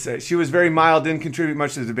on, what does this say? She was very mild, didn't contribute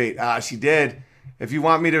much to the debate. She did. If you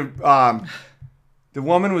want me to, the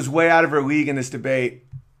woman was way out of her league in this debate.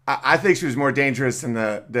 I think she was more dangerous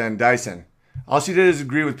than Dyson. All she did is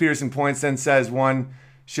agree with Peterson's points, then says one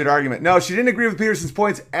shit argument. No, she didn't agree with Peterson's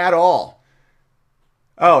points at all.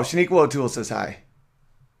 Oh, Shaniqua O'Toole says hi.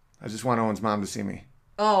 I just want Owen's mom to see me.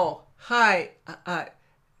 Oh, hi.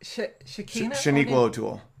 Shakina? Shaniqua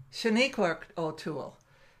O'Toole. Shaniqua O'Toole.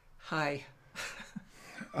 Hi.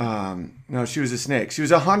 No, she was a snake. She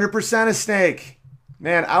was 100% a snake.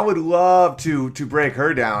 Man, I would love to break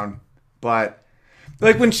her down, but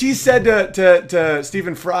like when she said to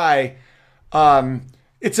Stephen Fry,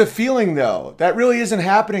 it's a feeling though. That really isn't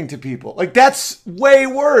happening to people. Like that's way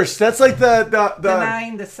worse. That's like the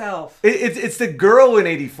denying the self. It's the girl in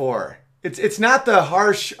 '84. It's not the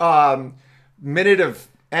harsh minute of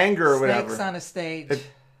anger or whatever. Snakes on a stage.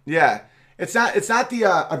 Yeah. It's not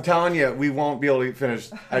the I'm telling you, we won't be able to finish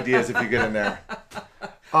ideas if you get in there.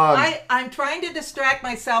 I'm trying to distract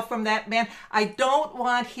myself from that man. I don't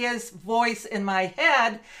want his voice in my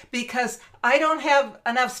head because I don't have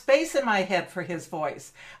enough space in my head for his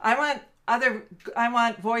voice. I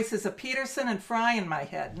want voices of Peterson and Fry in my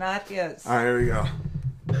head, not his. All right, here we go.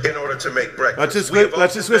 In order to make breakfast.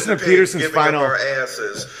 Let's just listen to Peterson's final. Our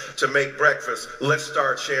asses to make breakfast. Let's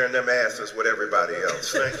start sharing them asses with everybody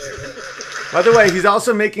else. Thank you. By the way, he's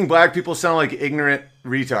also making black people sound like ignorant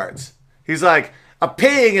retards. He's like, a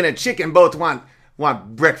pig and a chicken both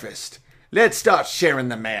want breakfast. Let's start sharing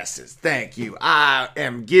the masses. Thank you. I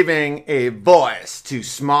am giving a voice to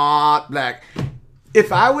smart black.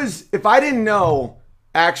 If I didn't know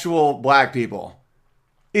actual black people,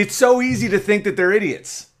 it's so easy to think that they're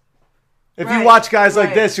idiots. If you watch guys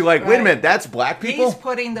like this, you're like, wait a minute, that's black people? He's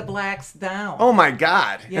putting the blacks down. Oh my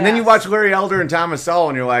God. Yes. And then you watch Larry Elder and Thomas Sowell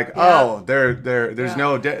and you're like, oh, there's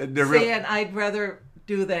no... and I'd rather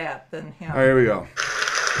do that than him. All right, here we go.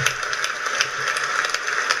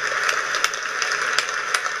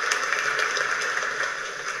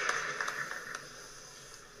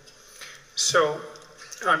 So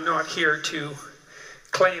I'm not here to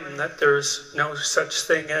claim that there's no such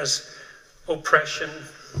thing as oppression,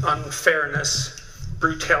 unfairness,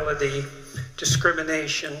 brutality,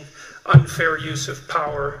 discrimination, unfair use of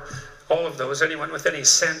power, all of those. Anyone with any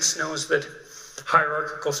sense knows that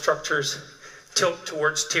hierarchical structures tilt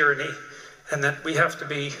towards tyranny and that we have to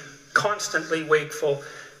be constantly wakeful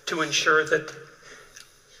to ensure that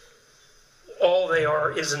all they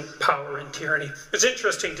are isn't power and tyranny. It's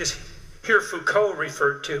interesting to hear Foucault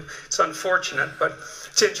referred to. It's unfortunate, but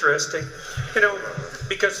it's interesting.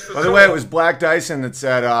 Because Foucault... By the way, it was Black Dyson that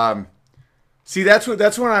said, see, that's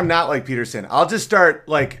when I'm not like Peterson. I'll just start,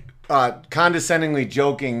 like, condescendingly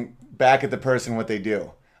joking back at the person what they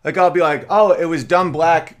do. Like, I'll be like, oh, it was dumb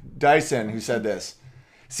Black Dyson who said this.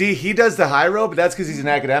 See, he does the high road, but that's because he's an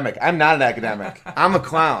academic. I'm not an academic. I'm a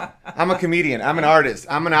clown. I'm a comedian. I'm an artist.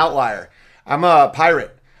 I'm an outlier. I'm a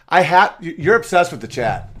pirate. You're obsessed with the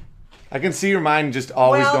chat. I can see your mind just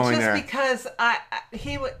always going there. Well, just because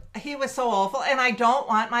he was so awful, and I don't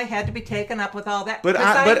want my head to be taken up with all that. But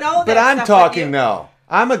I'm talking though.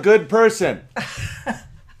 I'm a good person.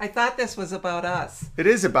 I thought this was about us. It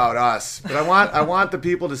is about us, but I want the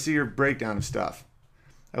people to see your breakdown of stuff.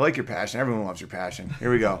 I like your passion. Everyone loves your passion. Here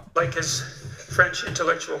we go. Like his French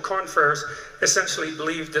intellectual confreres, essentially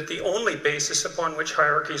believed that the only basis upon which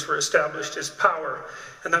hierarchies were established is power.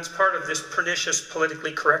 And that's part of this pernicious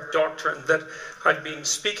politically correct doctrine that I've been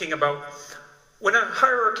speaking about. When a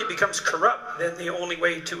hierarchy becomes corrupt, then the only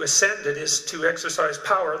way to ascend it is to exercise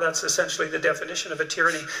power. That's essentially the definition of a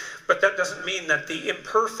tyranny. But that doesn't mean that the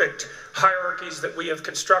imperfect hierarchies that we have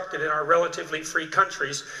constructed in our relatively free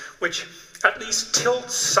countries, which at least tilt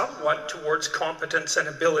somewhat towards competence and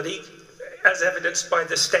ability, as evidenced by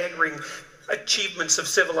the staggering achievements of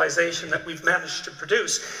civilization that we've managed to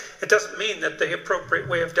produce, it doesn't mean that the appropriate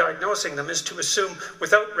way of diagnosing them is to assume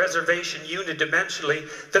without reservation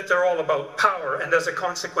unidimensionally that they're all about power, and as a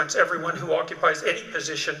consequence everyone who occupies any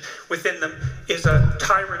position within them is a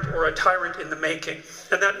tyrant or a tyrant in the making.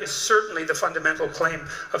 And that is certainly the fundamental claim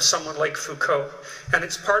of someone like Foucault, and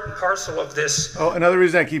it's part and parcel of this. Oh, another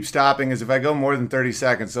reason I keep stopping is if I go more than 30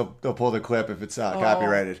 seconds they'll pull the clip if it's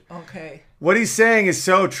copyrighted. Okay. What he's saying is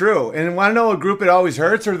so true. And want to know what group it always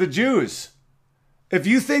hurts? Are the Jews. If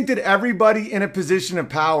you think that everybody in a position of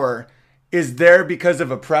power is there because of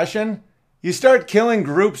oppression, you start killing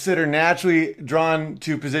groups that are naturally drawn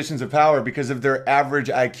to positions of power because of their average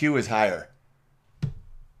IQ is higher.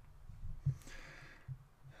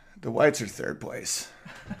 The whites are third place.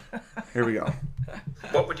 Here we go.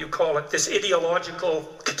 What would you call it? This ideological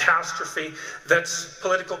catastrophe that's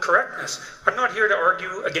political correctness. I'm not here to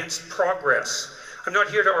argue against progress. I'm not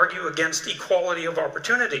here to argue against equality of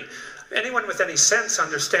opportunity. Anyone with any sense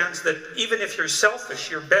understands that even if you're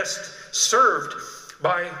selfish, you're best served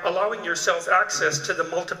by allowing yourself access to the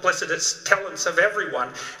multiplicitous talents of everyone,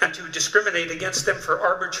 and to discriminate against them for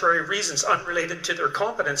arbitrary reasons unrelated to their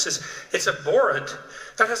competences. It's abhorrent.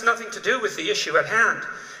 That has nothing to do with the issue at hand.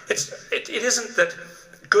 It isn't that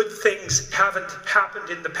good things haven't happened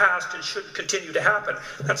in the past and should continue to happen.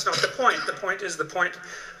 That's not the point. The point is the point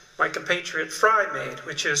my compatriot Fry made,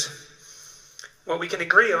 which is, well, we can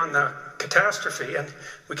agree on the catastrophe and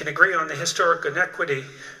we can agree on the historic inequity,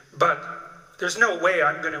 but there's no way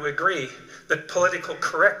I'm going to agree that political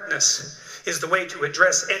correctness is the way to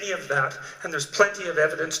address any of that, and there's plenty of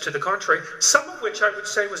evidence to the contrary, some of which I would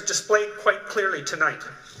say was displayed quite clearly tonight.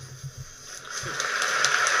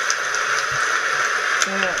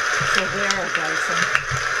 So there, Dyson.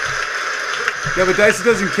 Yeah, but Dyson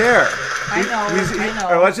doesn't care. I know.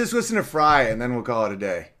 All right, let's just listen to Fry, and then we'll call it a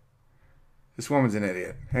day. This woman's an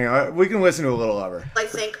idiot. Hang on, we can listen to a little of her. I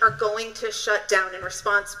think are going to shut down in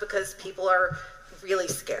response because people are really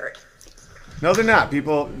scared. No, they're not.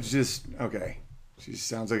 People just, okay. She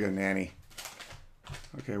sounds like a nanny.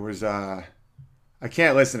 Okay, where's, I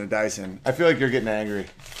can't listen to Dyson. I feel like you're getting angry.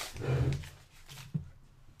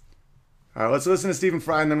 All right, let's listen to Stephen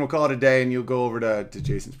Fry, and then we'll call it a day, and you'll go over to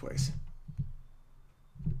Jason's place.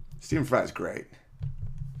 Stephen Fry's great.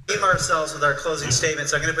 Name ourselves with our closing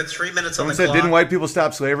statements. I'm going to put 3 minutes on the clock. Someone said, didn't white people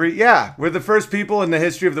stop slavery? Yeah, we're the first people in the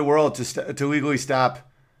history of the world to legally stop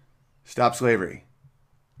slavery.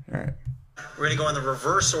 All right. We're going to go in the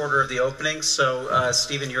reverse order of the opening. So,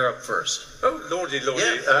 Stephen, you're up first. Oh, lordy.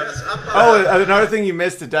 Yeah, another thing you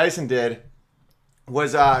missed that Dyson did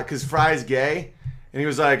was because Fry's gay, and he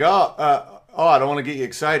was like, I don't want to get you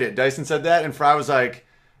excited. Dyson said that, and Fry was like,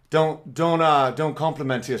 don't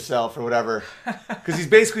compliment yourself or whatever, because he's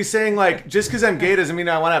basically saying, like, just because I'm gay doesn't mean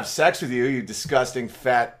I want to have sex with you, you disgusting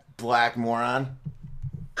fat black moron.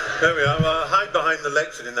 There we are. Hide behind the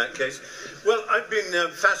lectern in that case. Well, I've been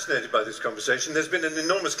fascinated by this conversation. There's been an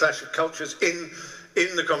enormous clash of cultures in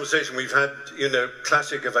the conversation. We've had,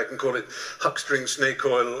 classic, if I can call it, huckstering snake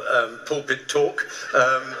oil pulpit talk,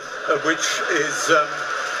 which is...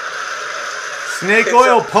 snake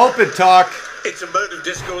oil pulpit talk. It's a mode of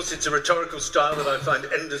discourse. It's a rhetorical style that I find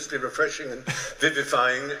endlessly refreshing and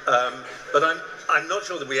vivifying. But I'm not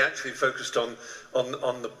sure that we actually focused on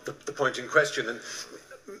the point in question. And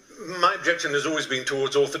my objection has always been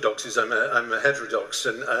towards orthodoxies. I'm a heterodox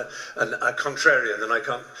and a contrarian, and I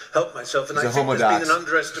can't help myself. And I think there's been an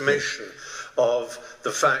underestimation of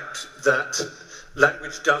the fact that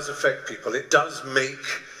language does affect people. It does make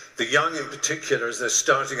the young, in particular, as they're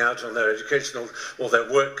starting out on their educational or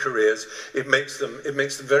their work careers, it makes them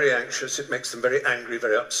very anxious. It makes them very angry,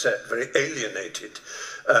 very upset, very alienated,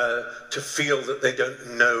 to feel that they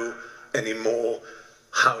don't know anymore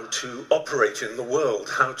how to operate in the world,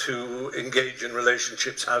 how to engage in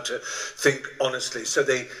relationships, how to think honestly. So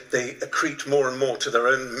they accrete more and more to their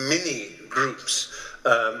own mini groups.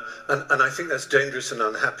 And I think that's dangerous and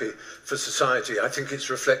unhappy for society. I think it's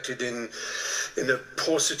reflected in a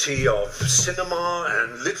paucity of cinema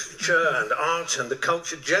and literature and art and the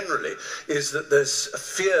culture generally, is that there's a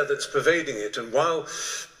fear that's pervading it. And while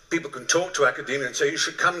people can talk to academia and say, you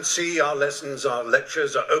should come and see our lessons, our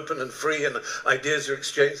lectures are open and free and ideas are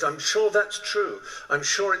exchanged, I'm sure that's true. I'm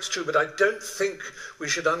sure it's true, but I don't think we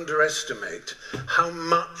should underestimate how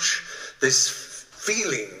much this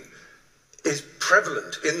feeling is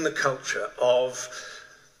prevalent in the culture of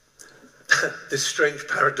this strange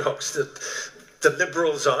paradox that the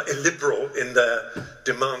liberals are illiberal in their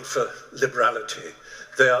demand for liberality.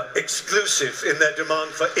 They are exclusive in their demand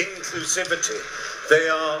for inclusivity. They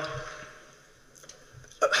are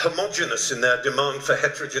homogenous in their demand for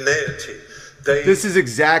heterogeneity. This is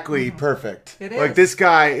exactly perfect. It is. Like, this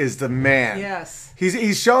guy is the man. Yes.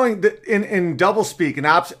 He's showing that in doublespeak, in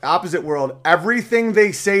opposite world, everything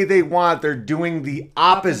they say they want, they're doing the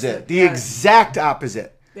opposite. The exact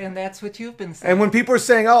opposite. And that's what you've been saying. And when people are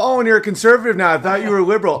saying, oh, and you're a conservative now, I thought you were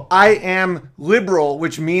liberal. I am liberal,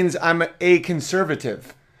 which means I'm a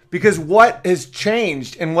conservative. Because what has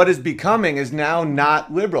changed and what is becoming is now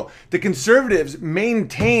not liberal. The conservatives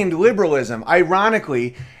maintained liberalism,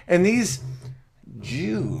 ironically, and these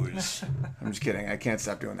Jews, I'm just kidding, I can't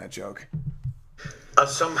stop doing that joke, are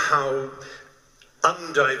somehow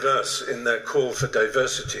undiverse in their call for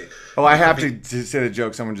diversity. Oh, I have to say the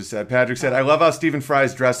joke someone just said. Patrick said, I love how Stephen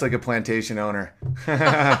Fry's dressed like a plantation owner.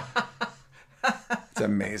 It's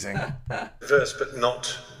amazing. Diverse, but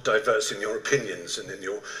not diverse in your opinions and in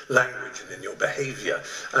your language and in your behavior.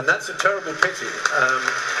 And that's a terrible pity.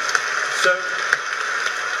 So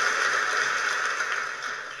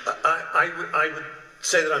I would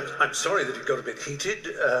say that I'm sorry that it got a bit heated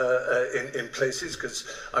in places, because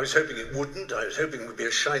I was hoping it wouldn't. I was hoping it would be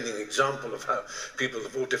a shining example of how people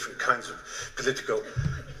of all different kinds of political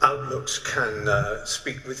outlooks can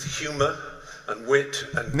speak with humor and wit.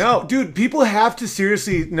 And no, dude, people have to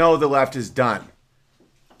seriously know the left is done.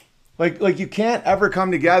 Like you can't ever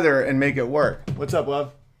come together and make it work. What's up,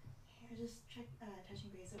 love? I just checked touching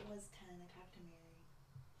base. It was 10. I talked to Mary.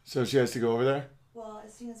 So she has to go over there? Well,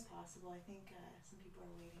 as soon as possible. I think some people are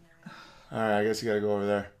waiting already. All right, I guess you got to go over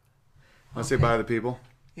there. Let's say bye to the people.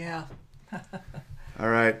 Yeah. All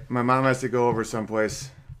right, my mom has to go over someplace.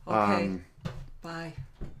 Okay. Bye.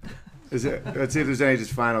 Let's see if there's any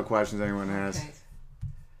just final questions anyone has. Okay.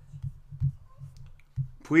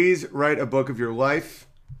 Please write a book of your life.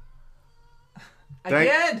 I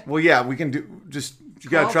did. Well, yeah, we can do. Just you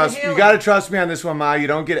gotta trust. You gotta trust me on this one, Ma. You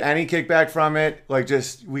don't get any kickback from it. Like,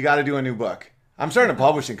 just we got to do a new book. I'm starting a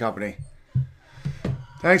publishing company.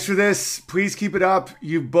 Thanks for this. Please keep it up.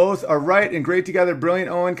 You both are right and great together.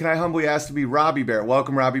 Brilliant, Owen. Can I humbly ask to be Robbie Bear?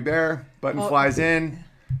 Welcome, Robbie Bear. Button flies in.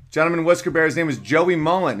 Gentleman Whisker Bear's name is Joey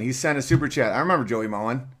Mullen. He sent a super chat. I remember Joey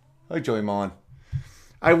Mullen. I like Joey Mullen.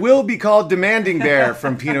 I will be called Demanding Bear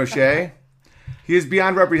from Pinochet. He is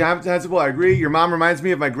beyond reprehensible. I agree. Your mom reminds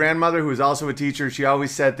me of my grandmother, who was also a teacher. She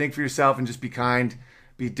always said, think for yourself and just be kind.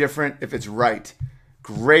 Be different if it's right.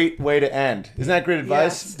 Great way to end. Isn't that great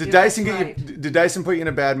advice? Yes, did Dyson did Dyson put you in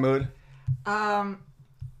a bad mood?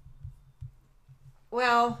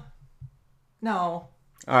 Well, no. All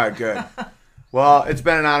right, good. Well, it's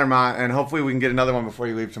been an honor, Ma, and hopefully we can get another one before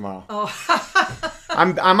you leave tomorrow. Oh.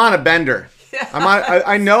 I'm on a bender. Yeah.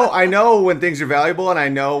 I know when things are valuable, and I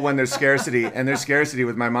know when there's scarcity, and there's scarcity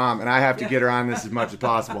with my mom, and I have to get her on this as much as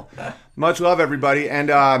possible. Much love, everybody,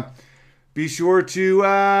 and be sure to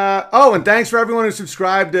and thanks for everyone who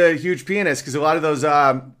subscribed to Huge Pianist, because a lot of those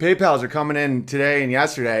PayPals are coming in today and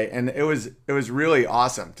yesterday, and it was really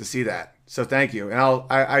awesome to see that. So thank you, and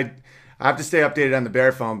I have to stay updated on the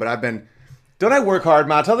Bear phone, but don't I work hard,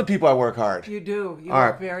 Ma? Tell the people I work hard. You do. You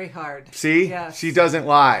work very hard. See? Yes. She doesn't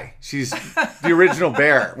lie. She's the original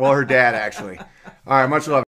Bear. Well, her dad, actually. All right, much love.